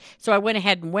station. So I went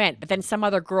ahead and went. But then some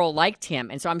other girl liked him.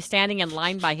 And so I'm standing in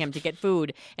line by him to get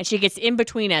food. And she gets in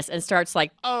between us and starts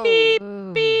like, beep,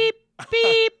 beep,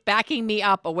 beep. backing me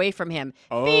up away from him.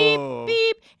 Oh. Beep,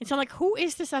 beep. And so I'm like, who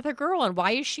is this other girl? And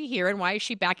why is she here? And why is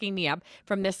she backing me up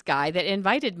from this guy that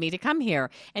invited me to come here?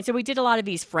 And so we did a lot of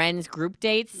these friends group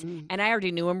dates, and I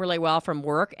already knew him really well from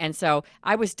work. And so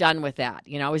I was done with that.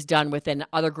 I was done with then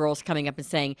other girls coming up and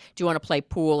saying, do you want to play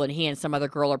pool? And he and some other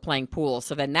girl are playing pool.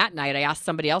 So then that night I asked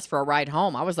somebody else for a ride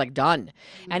home. I was like done.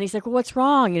 And he's like, well, what's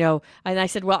wrong? And I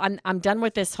said, well, I'm done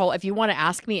with this whole, if you want to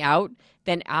ask me out,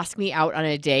 then ask me out on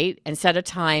a date and set a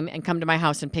time and come to my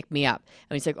house and pick me up.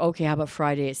 And he's like, okay, how about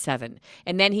Friday at 7?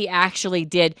 And then he actually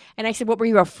did. And I said, what, were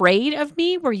you afraid of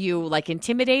me? Were you like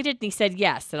intimidated? And he said,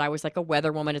 yes, that I was like a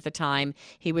weather woman at the time.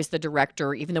 He was the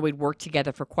director, even though we'd worked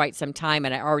together for quite some time.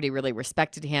 And I already really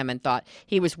respected him and thought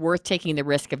he was worth taking the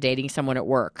risk of dating someone at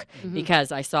work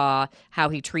because I saw how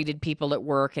he treated people at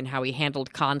work and how he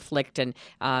handled conflict and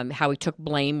how he took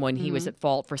blame when he was at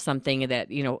fault for something that,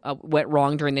 went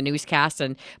wrong during the newscast.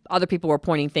 And other people were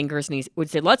pointing fingers, and he would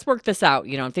say, let's work this out,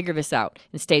 and figure this out,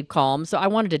 and stayed calm. So I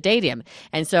wanted to date him.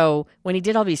 And so when he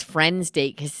did all these friends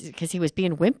date, because he was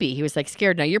being wimpy, he was like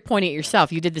scared. Now you're pointing at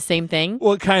yourself. You did the same thing?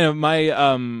 Well, kind of.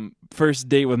 My first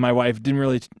date with my wife didn't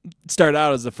really start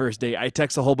out as the first date. I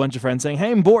text a whole bunch of friends saying,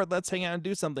 hey, I'm bored. Let's hang out and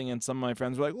do something. And some of my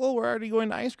friends were like, well, we're already going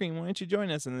to ice cream. Why don't you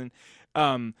join us? And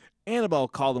then Annabelle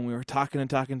called, and we were talking. And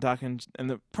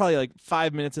probably like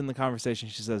 5 minutes in the conversation,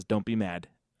 she says, don't be mad.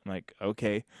 I'm like,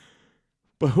 okay.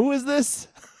 But who is this?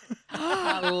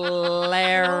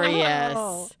 Hilarious.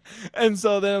 And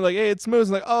so then I'm like, hey, it's Moose.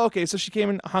 I'm like, oh, okay. So she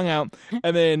came and hung out.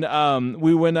 And then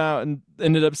we went out and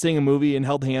ended up seeing a movie and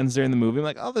held hands during the movie. I'm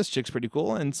like, oh, this chick's pretty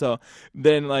cool. And so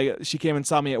then she came and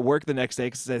saw me at work the next day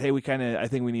because said, hey, I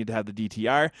think we need to have the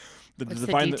DTR. What's the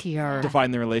DTR? Define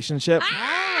the relationship.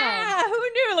 Who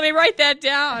knew? Let me write that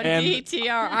down. And DTR.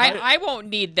 I won't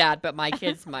need that, but my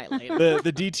kids might later.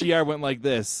 The DTR went like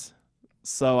this.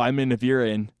 So I'm in if you're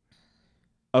in.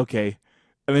 Okay.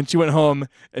 And then she went home,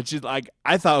 and she's like,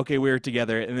 I thought, okay, we were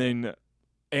together. And then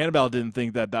Annabelle didn't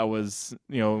think that was,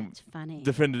 It's funny.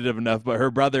 definitive enough. But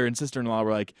her brother and sister-in-law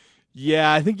were like,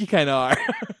 yeah, I think you kind of are.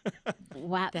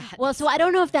 Wow. Well, so I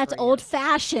don't know if that's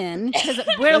old-fashioned because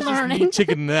we're learning.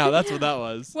 Chickening out. That's what that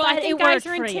was. Well, I But think it guys worked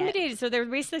are for you. intimidated, so they're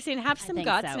basically saying, have some think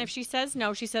guts, so. and if she says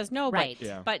no, she says no. Right.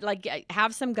 But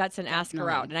have some guts and ask her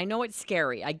out. And I know it's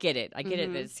scary. I get it. I get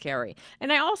it that it's scary.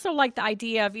 And I also like the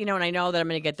idea of, and I know that I'm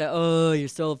going to get you're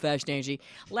so old-fashioned, Angie.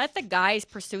 Let the guys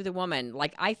pursue the woman.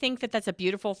 Like, I think that that's a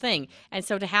beautiful thing. And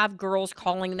so to have girls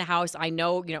calling in the house, I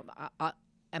know,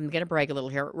 I'm going to brag a little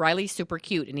here. Riley's super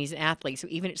cute, and he's an athlete. So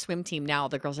even at swim team now,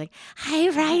 the girls are like, hi,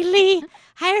 Riley.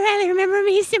 Hi, Riley. Remember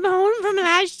me, Simone, from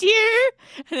last year?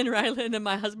 And then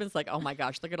my husband's like, oh, my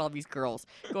gosh, look at all these girls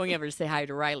going over to say hi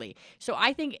to Riley. So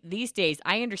I think these days,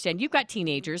 I understand you've got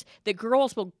teenagers that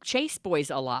girls will chase boys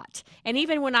a lot. And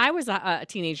even when I was a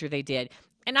teenager, they did.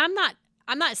 And I'm not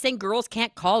saying girls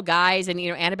can't call guys, and,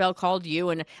 Annabelle called you,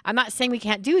 and I'm not saying we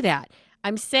can't do that.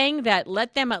 I'm saying that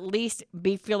let them at least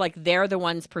feel like they're the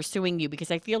ones pursuing you, because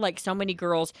I feel like so many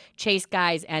girls chase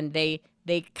guys and they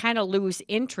kind of lose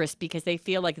interest because they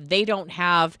feel like they don't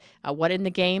have what in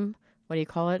the game? What do you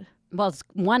call it? Well, it's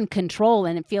one control,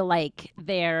 and feel like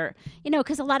they're,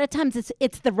 because a lot of times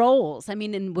it's the roles. I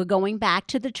mean, and we're going back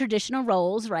to the traditional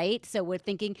roles, right? So we're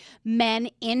thinking men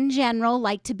in general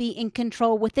like to be in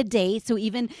control with the date. So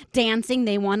even dancing,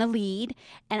 they want to lead,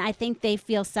 and I think they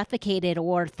feel suffocated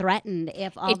or threatened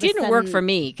if all it didn't work for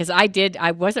me because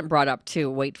I wasn't brought up to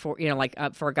wait for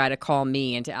for a guy to call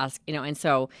me and to ask and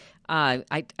so.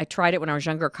 I tried it when I was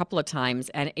younger a couple of times,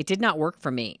 and it did not work for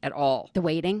me at all. The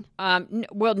waiting?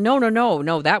 Well,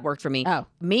 no, that worked for me. Oh.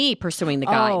 Me pursuing the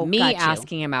guy, me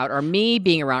asking him out, or me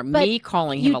being around, me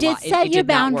calling him a lot. You did set it your did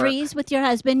not work. boundaries with your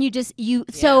husband.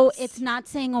 So it's not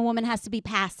saying a woman has to be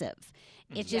passive.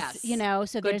 It's just,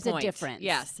 so Good there's point. a difference.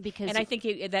 Yes. Because I think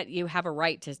that you have a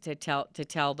right to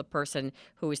tell the person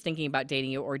who is thinking about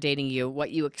dating you or dating you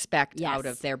what you expect out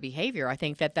of their behavior. I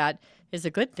think that is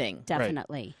a good thing.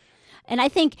 Definitely. Right. And I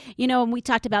think, when we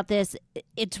talked about this,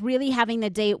 it's really having the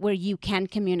date where you can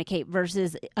communicate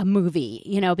versus a movie,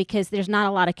 because there's not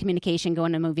a lot of communication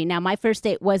going to a movie. Now, my first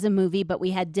date was a movie, but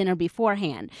we had dinner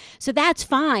beforehand. So that's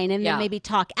fine. And then maybe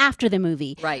talk after the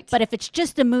movie. Right. But if it's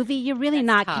just a movie, you're really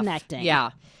not connecting. Yeah.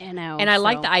 And I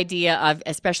like the idea of,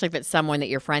 especially if it's someone that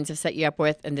your friends have set you up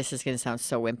with, and this is going to sound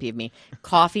so wimpy of me,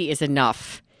 coffee is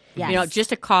enough. Yes.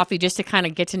 just a coffee, just to kind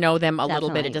of get to know them a little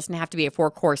bit. Definitely. It doesn't have to be a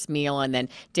 4-course meal and then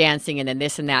dancing and then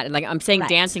this and that. And like I'm saying, Right.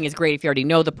 dancing is great if you already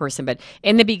know the person, but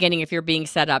in the beginning, if you're being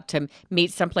set up to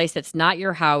meet someplace that's not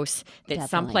your house, that's Definitely.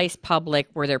 someplace public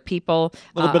where there are people,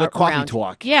 A little bit of coffee around.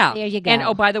 talk. Yeah, There you go. And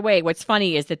oh, by the way, what's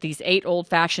funny is that these 8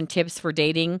 old-fashioned tips for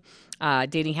dating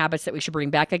habits that we should bring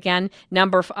back again.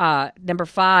 Number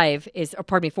 5 is, or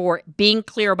pardon me, 4, being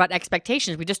clear about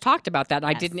expectations. We just talked about that.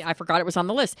 And I forgot it was on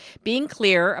the list. Being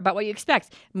clear about what you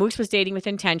expect. Moose was dating with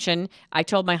intention. I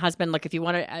told my husband, look, if you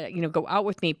want to, go out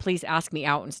with me, please ask me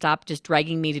out and stop just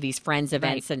dragging me to these friends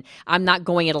events. Right. And I'm not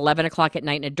going at 11 o'clock at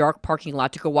night in a dark parking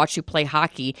lot to go watch you play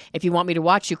hockey. If you want me to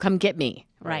watch you, come get me.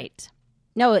 Right.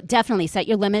 No, definitely set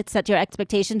your limits, set your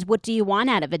expectations. What do you want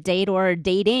out of a date or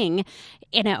dating?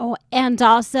 And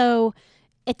also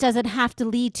it doesn't have to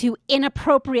lead to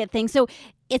inappropriate things. So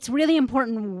it's really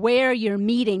important where you're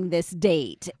meeting this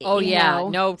date. Oh, yeah. know?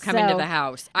 No, come into So- the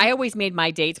house. I always made my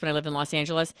dates when I lived in Los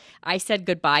Angeles. I said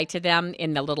goodbye to them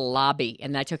in the little lobby,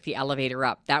 and I took the elevator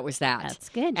up. That was that. That's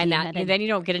good. And, You that, had and then you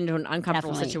don't get into an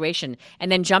uncomfortable Definitely. situation.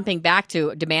 And then jumping back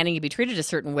to demanding you be treated a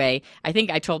certain way. I think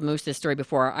I told Moose this story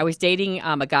before. I was dating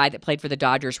a guy that played for the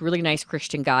Dodgers, really nice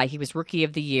Christian guy. He was Rookie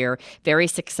of the Year, very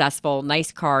successful,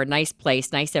 nice car, nice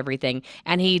place, nice everything.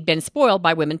 And he'd been spoiled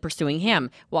by women pursuing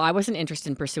him. Well, I wasn't interested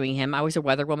in pursuing him. I was a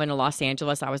weather woman in Los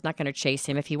Angeles. I was not going to chase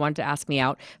him. If he wanted to ask me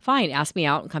out, fine, ask me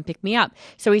out and come pick me up.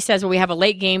 So he says, well, we have a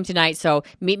late game tonight, so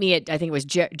meet me at, I think it was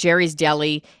Jerry's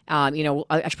Deli. I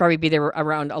should probably be there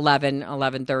around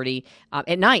 11:30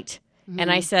 at night. And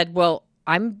I said, well,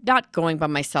 I'm not going by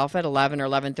myself at 11 or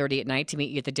 11:30 at night to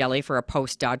meet you at the deli for a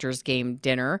post-Dodgers game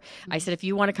dinner. I said, if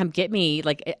you want to come get me,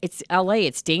 like, it's L.A.,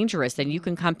 it's dangerous, then you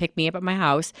can come pick me up at my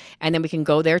house, and then we can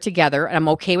go there together. And I'm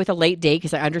okay with a late date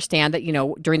because I understand that,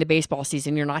 during the baseball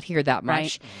season, you're not here that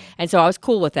much. Right. And so I was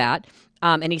cool with that.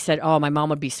 And he said, oh, my mom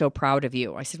would be so proud of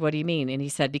you. I said, what do you mean? And he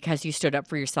said, because you stood up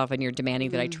for yourself and you're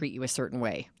demanding that I treat you a certain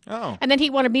way. Oh. And then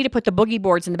he wanted me to put the boogie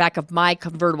boards in the back of my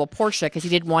convertible Porsche because he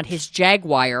didn't want his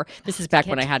Jaguar. This is back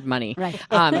when I had money. Right.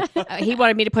 He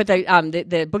wanted me to put the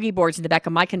boogie boards in the back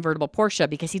of my convertible Porsche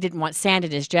because he didn't want sand in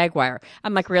his Jaguar.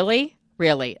 I'm like, really?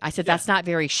 Really? I said, that's not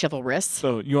very chivalrous.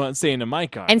 So you want to stay into my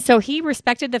car. And so he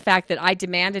respected the fact that I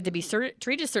demanded to be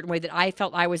treated a certain way, that I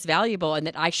felt I was valuable and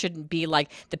that I shouldn't be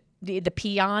like the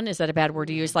peon. Is that a bad word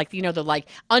to use? Like, the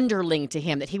underling to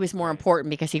him, that he was more important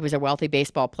because he was a wealthy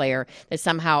baseball player, that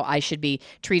somehow I should be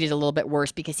treated a little bit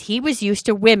worse because he was used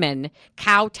to women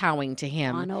kowtowing to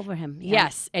him. On over him. Yeah.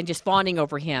 Yes, and just fawning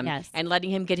over him and letting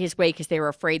him get his way because they were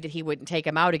afraid that he wouldn't take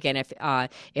him out again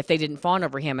if they didn't fawn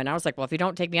over him. And I was like, well, if you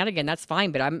don't take me out again, that's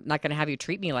fine, but I'm not going to have you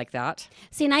treat me like that.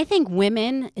 See, and I think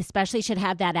women especially should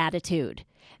have that attitude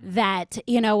that,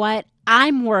 you know what,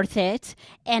 I'm worth it,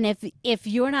 and if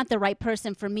you're not the right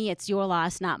person for me, it's your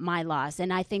loss, not my loss.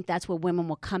 And I think that's where women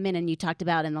will come in, and you talked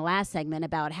about in the last segment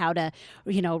about how to,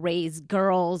 raise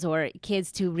girls or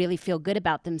kids to really feel good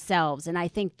about themselves. And I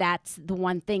think that's the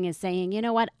one thing, is saying, you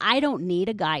know what, I don't need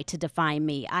a guy to define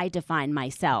me. I define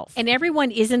myself. And everyone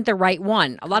isn't the right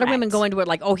one. A lot of women go into it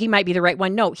like, oh, he might be the right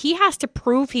one. No, he has to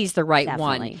prove he's the right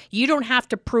Definitely. one. You don't have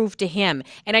to prove to him.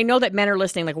 And I know that men are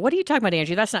listening like, what are you talking about,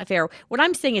 Angie? That's not fair. What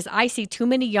I'm saying is I see too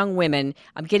many young women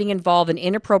getting involved in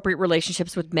inappropriate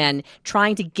relationships with men,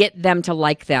 trying to get them to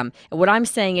like them. And what I'm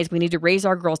saying is we need to raise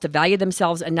our girls to value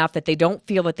themselves enough that they don't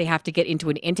feel that they have to get into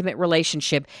an intimate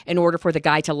relationship in order for the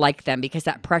guy to like them, because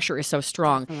that pressure is so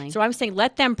strong. Definitely. So I'm saying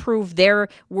let them prove their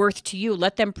worth to you.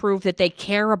 Let them prove that they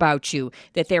care about you,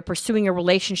 that they're pursuing a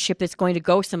relationship that's going to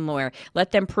go somewhere.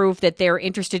 Let them prove that they're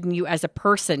interested in you as a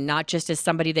person, not just as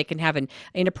somebody they can have an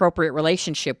inappropriate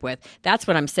relationship with. That's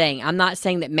what I'm saying. I'm not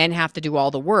saying that men have to do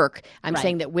all the work. I'm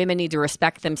saying that women need to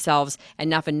respect themselves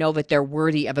enough and know that they're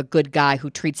worthy of a good guy who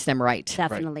treats them right.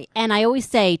 Definitely. And I always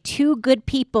say 2 good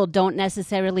people don't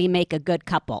necessarily make a good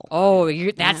couple. Oh,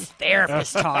 that's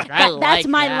therapist talk. That's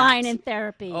my line in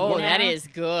therapy. Oh, that is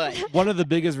good. One of the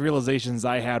biggest realizations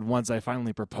I had once I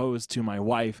finally proposed to my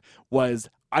wife was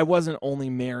I wasn't only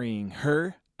marrying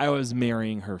her, I was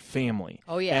marrying her family.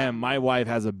 Oh, yeah. And my wife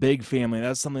has a big family.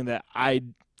 That's something that I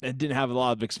didn't have a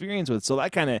lot of experience with. So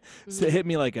that kind of hit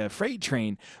me like a freight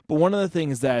train. But one of the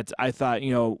things that I thought,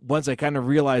 once I kind of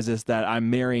realized this, that I'm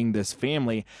marrying this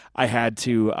family, I had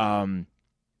to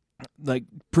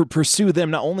pursue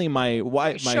them. Not only my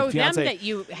wife, my Show fiance. them that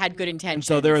you had good intentions.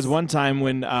 So there was one time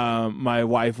when my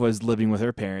wife was living with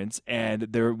her parents, and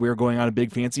we were going on a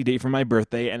big fancy date for my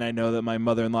birthday, and I know that my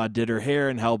mother-in-law did her hair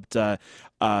and helped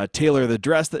tailor the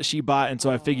dress that she bought, and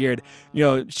so I figured,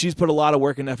 she's put a lot of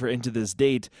work and effort into this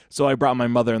date, so I brought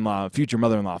my future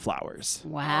mother-in-law flowers.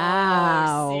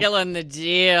 Wow. Sealing the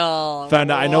deal.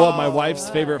 Found out I know what my wife's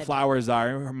favorite flowers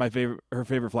are. Her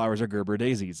favorite flowers are Gerber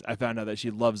daisies. I found out that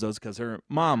she loves those because her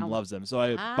mom loves them, so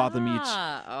I bought them each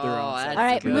their own set. All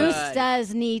right, Moose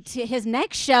does need to. His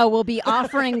next show will be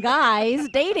offering guys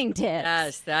dating tips.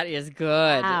 Yes, that is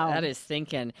good. Wow. That is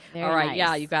thinking. Very All right, nice.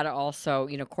 yeah, you got to also,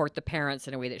 court the parents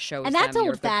in a way that shows And that's them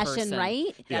you're a good old-fashioned, person.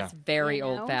 right? That's very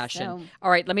old-fashioned. so-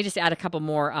 All right, let me just add a couple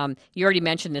more. You already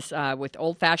mentioned this with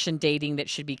old-fashioned dating that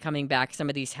should be coming back, some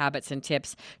of these habits and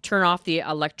tips. Turn off the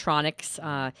electronics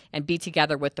and be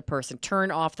together with the person.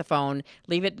 Turn off the phone,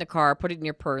 leave it in the car, put it in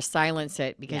your purse, silence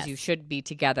it, because you should be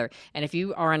together. And if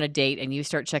you are on a date and you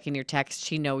start checking your text,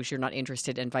 she knows you're not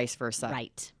interested, and vice versa.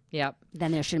 Right. Yep.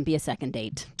 Then there shouldn't be a second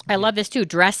date. I love this too.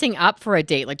 Dressing up for a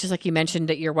date, just like you mentioned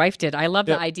that your wife did. I love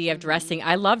the idea of dressing.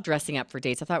 I love dressing up for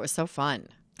dates. I thought it was so fun.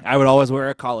 I would always wear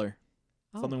a collar,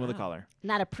 something with a collar.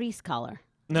 Not a priest collar.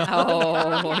 No.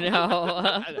 Oh,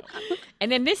 no.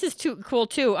 And then this is cool,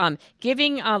 too.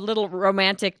 Giving little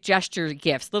romantic gesture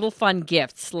gifts, little fun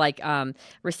gifts, like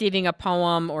receiving a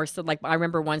poem or so. Like I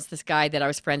remember once this guy that I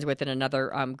was friends with and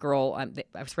another girl,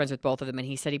 I was friends with both of them, and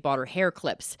he said he bought her hair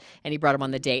clips and he brought them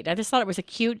on the date. I just thought it was a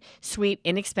cute, sweet,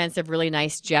 inexpensive, really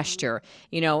nice gesture,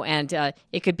 and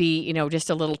it could be, just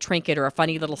a little trinket or a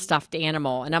funny little stuffed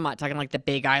animal. And I'm not talking like the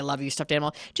big I love you stuffed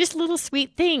animal, just little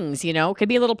sweet things, it could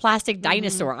be a little plastic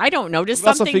dinosaur. I don't know, just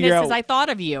something that says I thought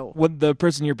of you. What the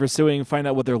person you're pursuing, find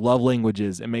out what their love language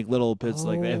is, and make little bits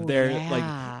like that. If they're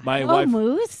like my wife,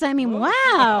 Moose. I mean,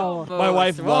 wow. My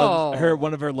wife loves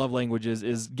one of her love languages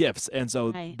is gifts, and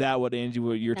so what Angie,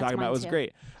 what you're That's talking about, mine was too.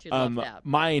 great. She'd love that.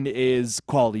 Mine is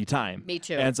quality time. Me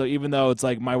too. And so even though it's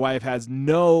like my wife has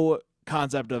no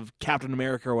concept of Captain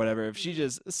America or whatever, if she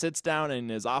just sits down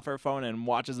and is off her phone and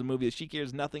watches a movie that she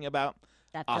cares nothing about,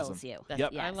 that awesome. fills you.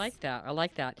 Yep. I like that.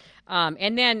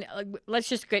 And then let's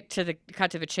just get to the cut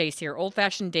to the chase here.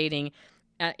 Old-fashioned dating,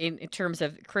 in terms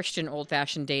of Christian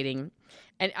old-fashioned dating.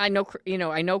 And I know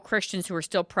Christians who are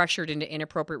still pressured into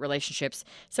inappropriate relationships.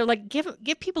 So give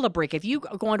people a break. If you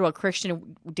go onto a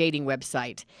Christian dating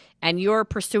website and you're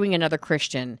pursuing another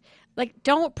Christian,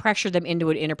 don't pressure them into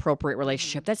an inappropriate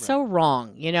relationship. That's so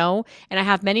wrong, And I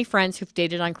have many friends who've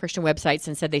dated on Christian websites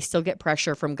and said they still get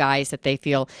pressure from guys that they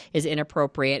feel is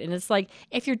inappropriate. And it's like,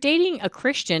 if you're dating a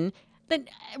Christian, then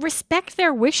respect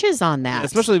their wishes on that.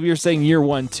 Especially if you're saying year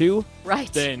 1 too.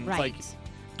 Right. Then right. it's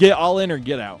get all in or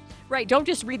get out. Right. Don't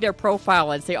just read their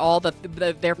profile and say all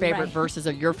their favorite verses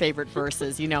are your favorite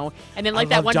verses, And then I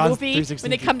that love one John movie, 3:16.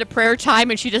 when they come to prayer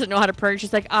time and she doesn't know how to pray,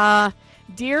 she's like,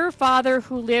 dear Father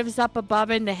who lives up above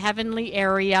in the heavenly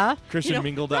area.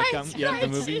 ChristianMingle.com. Right, Yeah, right. the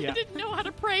movie. She Yeah. didn't know how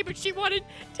to pray, but she wanted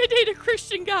to date a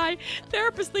Christian guy.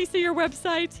 Therapist Lisa, your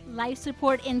website.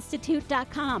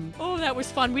 LifeSupportInstitute.com. Oh, that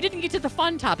was fun. We didn't get to the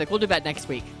fun topic. We'll do that next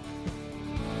week.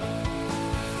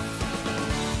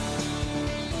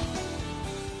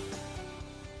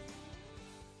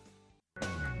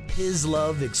 His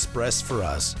love expressed for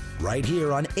us, right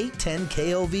here on 810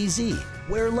 KLVZ,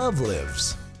 where love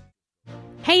lives.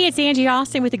 Hey, it's Angie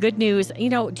Austin with the good news.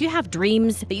 Do you have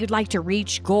dreams that you'd like to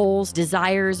reach, goals,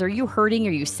 desires? Are you hurting?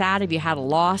 Are you sad? Have you had a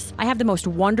loss? I have the most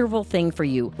wonderful thing for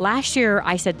you. Last year,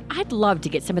 I said I'd love to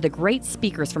get some of the great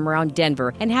speakers from around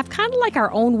Denver and have kind of like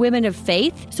our own women of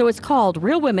faith. So it's called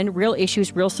Real Women, Real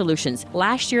Issues, Real Solutions.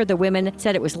 Last year, the women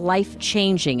said it was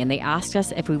life-changing, and they asked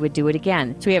us if we would do it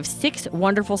again. So we have 6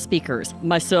 wonderful speakers,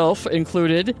 myself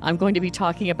included. I'm going to be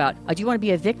talking about, do you want to be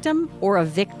a victim or a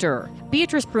victor?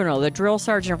 Beatrice Bruno, the drill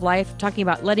sergeant of life, talking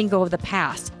about letting go of the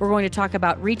past. We're going to talk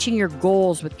about reaching your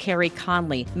goals with Carrie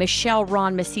Conley. Michelle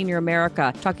Ron, Miss Senior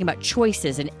America, talking about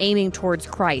choices and aiming towards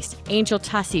Christ. Angel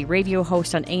Tussey, radio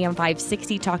host on AM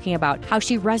 560, talking about how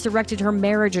she resurrected her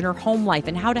marriage and her home life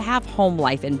and how to have home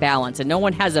life in balance. And no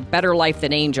one has a better life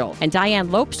than Angel. And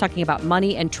Diane Lopes talking about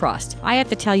money and trust. I have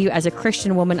to tell you, as a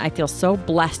Christian woman, I feel so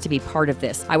blessed to be part of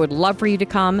this. I would love for you to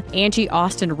come.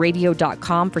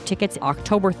 AngieAustinRadio.com for tickets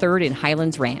October 3rd in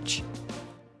Highlands Ranch.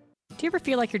 Do you ever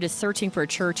feel like you're just searching for a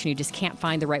church and you just can't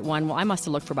find the right one? Well, I must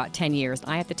have looked for about 10 years.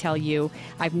 I have to tell you,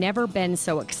 I've never been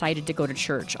so excited to go to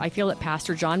church. I feel that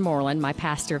Pastor John Moreland, my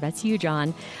pastor, that's you,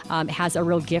 John, has a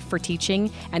real gift for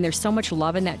teaching, and there's so much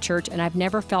love in that church, and I've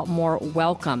never felt more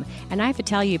welcome. And I have to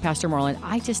tell you, Pastor Moreland,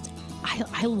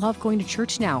 I love going to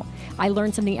church now. I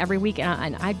learn something every week,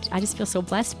 and I just feel so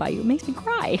blessed by you. It makes me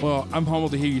cry. Well, I'm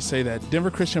humbled to hear you say that.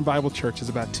 Denver Christian Bible Church is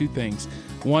about two things.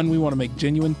 One, we want to make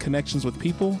genuine connections with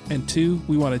people, and two,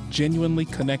 we want to genuinely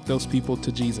connect those people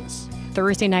to Jesus.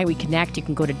 Thursday night we connect, you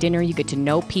can go to dinner, you get to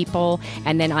know people,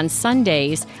 and then on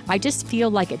Sundays I just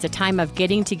feel like it's a time of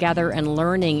getting together and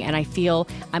learning, and I feel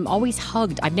I'm always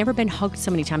hugged. I've never been hugged so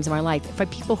many times in my life by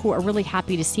people who are really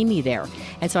happy to see me there,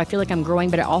 and so I feel like I'm growing,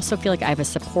 but I also feel like I have a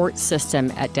support system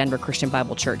at Denver Christian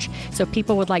Bible Church. So if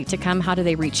people would like to come, how do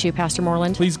they reach you, Pastor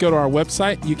Moreland? Please go to our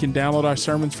website. You can download our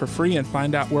sermons for free and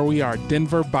find out where we are,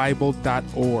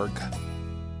 denverbible.org.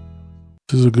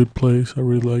 This is a good place. I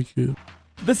really like it.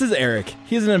 This is Eric.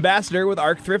 He's an ambassador with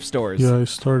ARC Thrift Stores. Yeah, I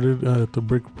started at the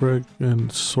Brick Break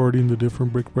and sorting the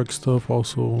different Brick Break stuff.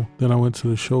 Also, then I went to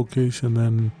the showcase, and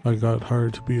then I got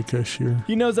hired to be a cashier.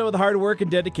 He knows that with hard work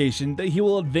and dedication that he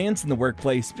will advance in the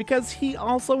workplace because he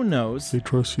also knows They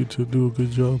trust you to do a good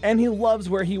job. and he loves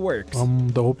where he works. I'm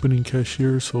the opening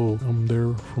cashier, so I'm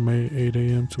there from 8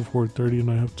 a.m. to 4:30, and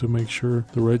I have to make sure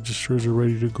the registers are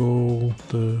ready to go,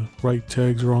 the right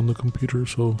tags are on the computer,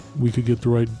 so we could get the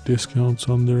right discounts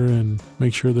on there and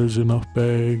make sure there's enough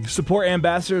bags. Support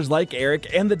ambassadors like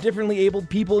Eric and the differently abled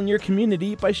people in your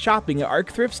community by shopping at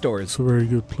ARC Thrift Stores. It's a very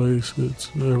good place.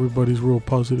 Everybody's real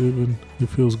positive, and it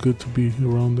feels good to be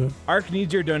around that. ARC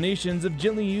needs your donations of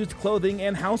gently used clothing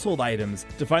and household items.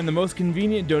 To find the most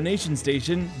convenient donation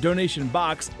station, donation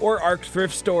box, or ARC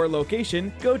Thrift Store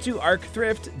location, go to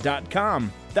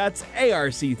arcthrift.com. That's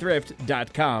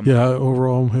arcthrift.com. Yeah,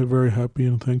 overall, I'm very happy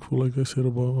and thankful, like I said,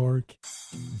 about ARC.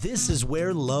 This is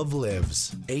where love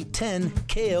lives. 810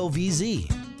 KLVZ.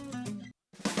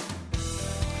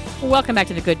 Welcome back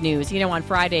to the good news. You know, on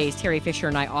Fridays, Terry Fisher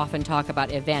and I often talk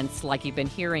about events like you've been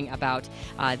hearing about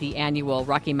the annual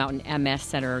Rocky Mountain MS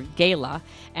Center Gala.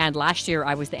 And last year,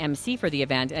 I was the MC for the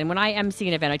event. And when I MC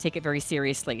an event, I take it very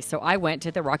seriously. So I went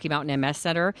to the Rocky Mountain MS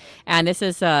Center. And this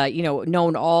is,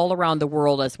 known all around the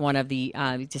world as one of the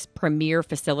just premier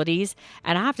facilities.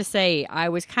 And I have to say, I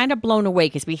was kind of blown away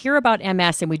because we hear about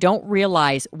MS and we don't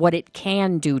realize what it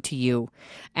can do to you.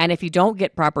 And if you don't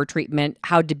get proper treatment,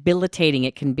 how debilitating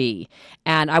it can be.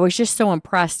 And I was just so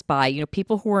impressed by,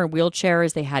 people who were in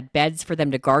wheelchairs. They had beds for them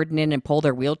to garden in and pull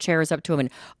their wheelchairs up to them, and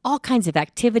all kinds of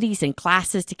activities and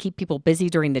classes to keep people busy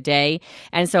during the day.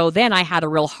 And so then I had a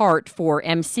real heart for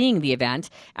emceeing the event.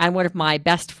 And one of my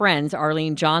best friends,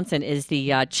 Arlene Johnson, is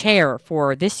the chair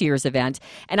for this year's event.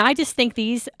 And I just think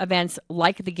these events,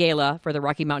 like the Gala for the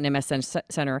Rocky Mountain MS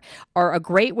Center, are a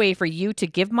great way for you to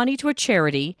give money to a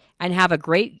charity and have a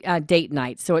great date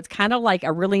night. So it's kind of like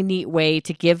a really neat way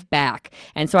to give back.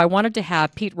 And so I wanted to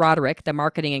have Pete Broderick, the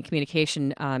marketing and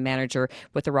communication manager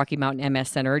with the Rocky Mountain MS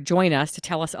Center, join us to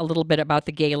tell us a little bit about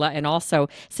the Gala and also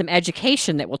some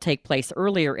education that will take place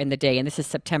earlier in the day. And this is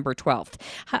September 12th.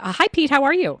 Hi, Pete. How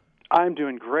are you? I'm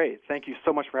doing great. Thank you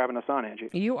so much for having us on, Angie.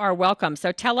 You are welcome.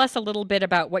 So tell us a little bit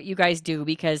about what you guys do,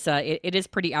 because it is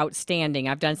pretty outstanding.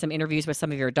 I've done some interviews with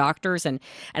some of your doctors, and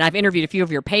I've interviewed a few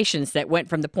of your patients that went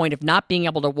from the point of not being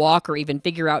able to walk or even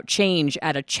figure out change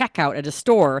at a checkout at a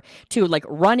store to like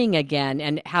running again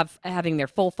and having their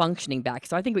full functioning back.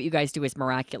 So I think what you guys do is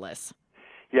miraculous.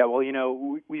 Yeah,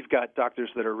 well, we've got doctors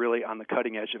that are really on the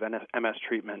cutting edge of MS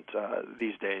treatment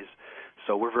these days.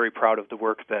 So we're very proud of the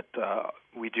work that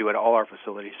we do at all our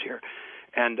facilities here.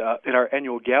 And in our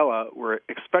annual gala, we're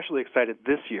especially excited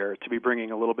this year to be bringing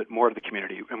a little bit more to the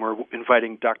community, and we're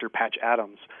inviting Dr. Patch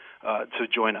Adams to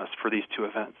join us for these two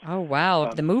events. Oh,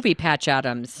 wow. The movie Patch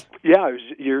Adams. Yeah,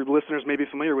 your listeners may be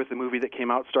familiar with the movie that came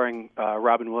out starring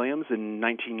Robin Williams in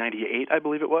 1998, I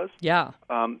believe it was. Yeah.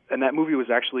 And that movie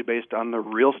was actually based on the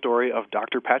real story of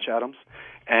Dr. Patch Adams,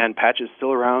 and Patch is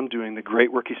still around doing the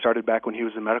great work he started back when he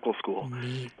was in medical school.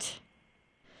 Neat.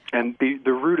 And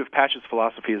the root of Patch's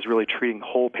philosophy is really treating the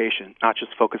whole patient, not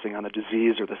just focusing on the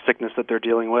disease or the sickness that they're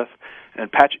dealing with. And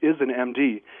Patch is an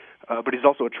MD, but he's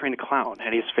also a trained clown,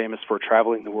 and he's famous for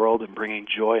traveling the world and bringing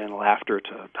joy and laughter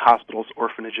to hospitals,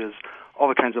 orphanages, all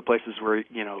the kinds of places where,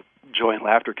 joy and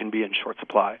laughter can be in short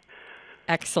supply.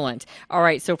 Excellent. All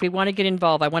right, so if we want to get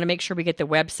involved, I want to make sure we get the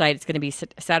website. It's going to be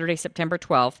Saturday, September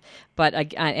 12th,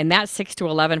 and that's 6 to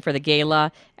 11 for the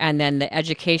gala, and then the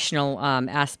educational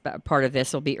aspect part of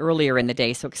this will be earlier in the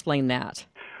day, so explain that.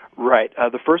 Right.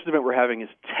 The first event we're having is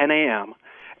 10 a.m.,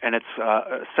 and it's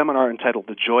a seminar entitled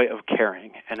The Joy of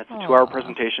Caring, and it's a 2-hour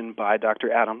presentation by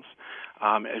Dr. Adams,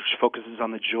 which focuses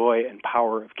on the joy and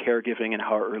power of caregiving and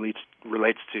how it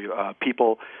relates to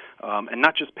people, and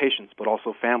not just patients, but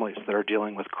also families that are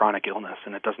dealing with chronic illness,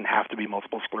 and it doesn't have to be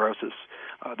multiple sclerosis.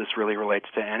 This really relates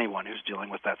to anyone who's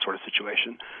dealing with that sort of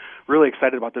situation. Really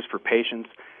excited about this for patients.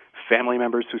 family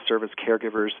members who serve as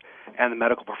caregivers, and the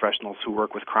medical professionals who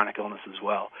work with chronic illness as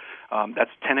well.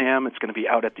 That's 10 a.m. It's going to be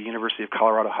out at the University of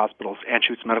Colorado Hospital's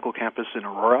Anschutz Medical Campus in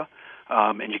Aurora,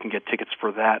 and you can get tickets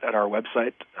for that at our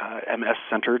website,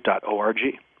 mscenter.org.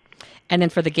 And then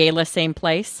for the gala, same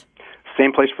place?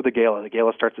 Same place for the gala. The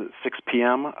gala starts at 6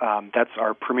 p.m. That's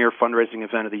our premier fundraising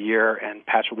event of the year, and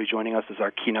Patch will be joining us as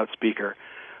our keynote speaker.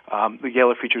 The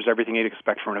gala features everything you'd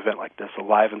expect from an event like this: a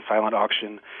live and silent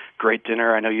auction, great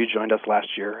dinner. I know you joined us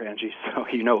last year, Angie, so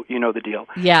you know the deal.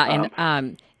 Yeah,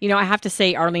 and I have to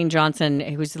say, Arlene Johnson,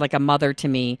 who's like a mother to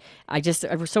me, I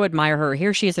so admire her.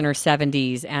 Here she is in her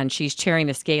 70s, and she's chairing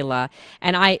this gala.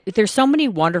 And there's so many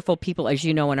wonderful people, as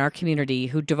you know, in our community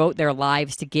who devote their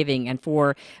lives to giving. And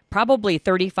for probably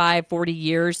 35, 40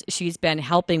 years, she's been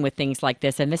helping with things like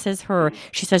this. And this is her.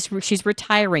 She says she's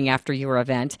retiring after your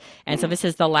event. And so this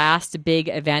is the last big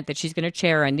event that she's going to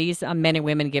chair. And these men and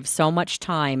women give so much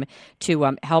time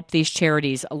to help these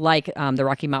charities like the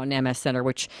Rocky Mountain MS Center,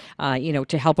 which,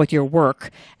 to help with your work.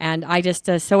 And I just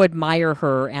so admire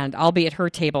her, and I'll be at her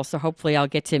table, so hopefully I'll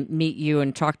get to meet you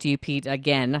and talk to you, Pete,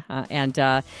 again.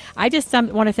 I just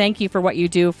want to thank you for what you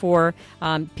do for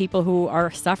people who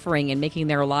are suffering and making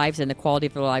their lives and the quality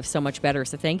of their lives so much better.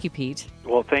 So thank you, Pete.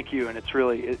 Well, thank you, and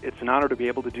it's an honor to be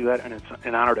able to do that, and it's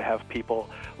an honor to have people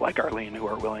like Arlene who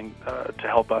are willing to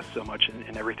help us so much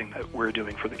in everything that we're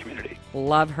doing for the community.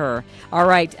 Love her. All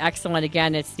right, excellent.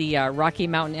 Again, it's the Rocky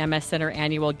Mountain MS Center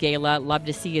Annual Gala. Love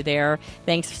to see you there.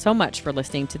 Thanks so much for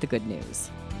listening to The Good News.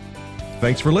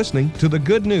 Thanks for listening to The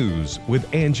Good News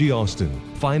with Angie Austin.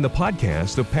 Find the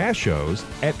podcast of past shows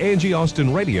at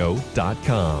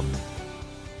angieaustinradio.com.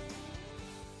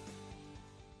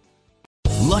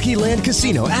 Lucky Land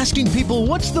Casino, asking people,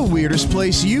 what's the weirdest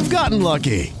place you've gotten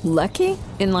lucky? Lucky?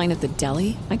 In line at the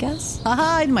deli, I guess?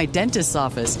 Aha, in my dentist's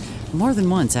office. More than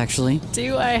once, actually.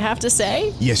 Do I have to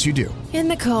say? Yes, you do. In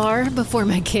the car before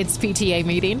my kids' PTA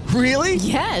meeting. Really?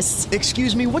 Yes.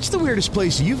 Excuse me, what's the weirdest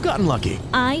place you've gotten lucky?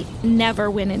 I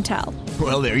never win and tell.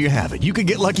 Well, there you have it. You can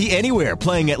get lucky anywhere,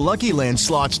 playing at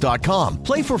LuckyLandSlots.com.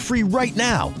 Play for free right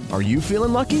now. Are you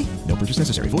feeling lucky? No purchase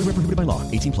necessary. Void where prohibited by law.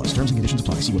 18+. Terms and conditions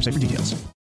apply. See website for details.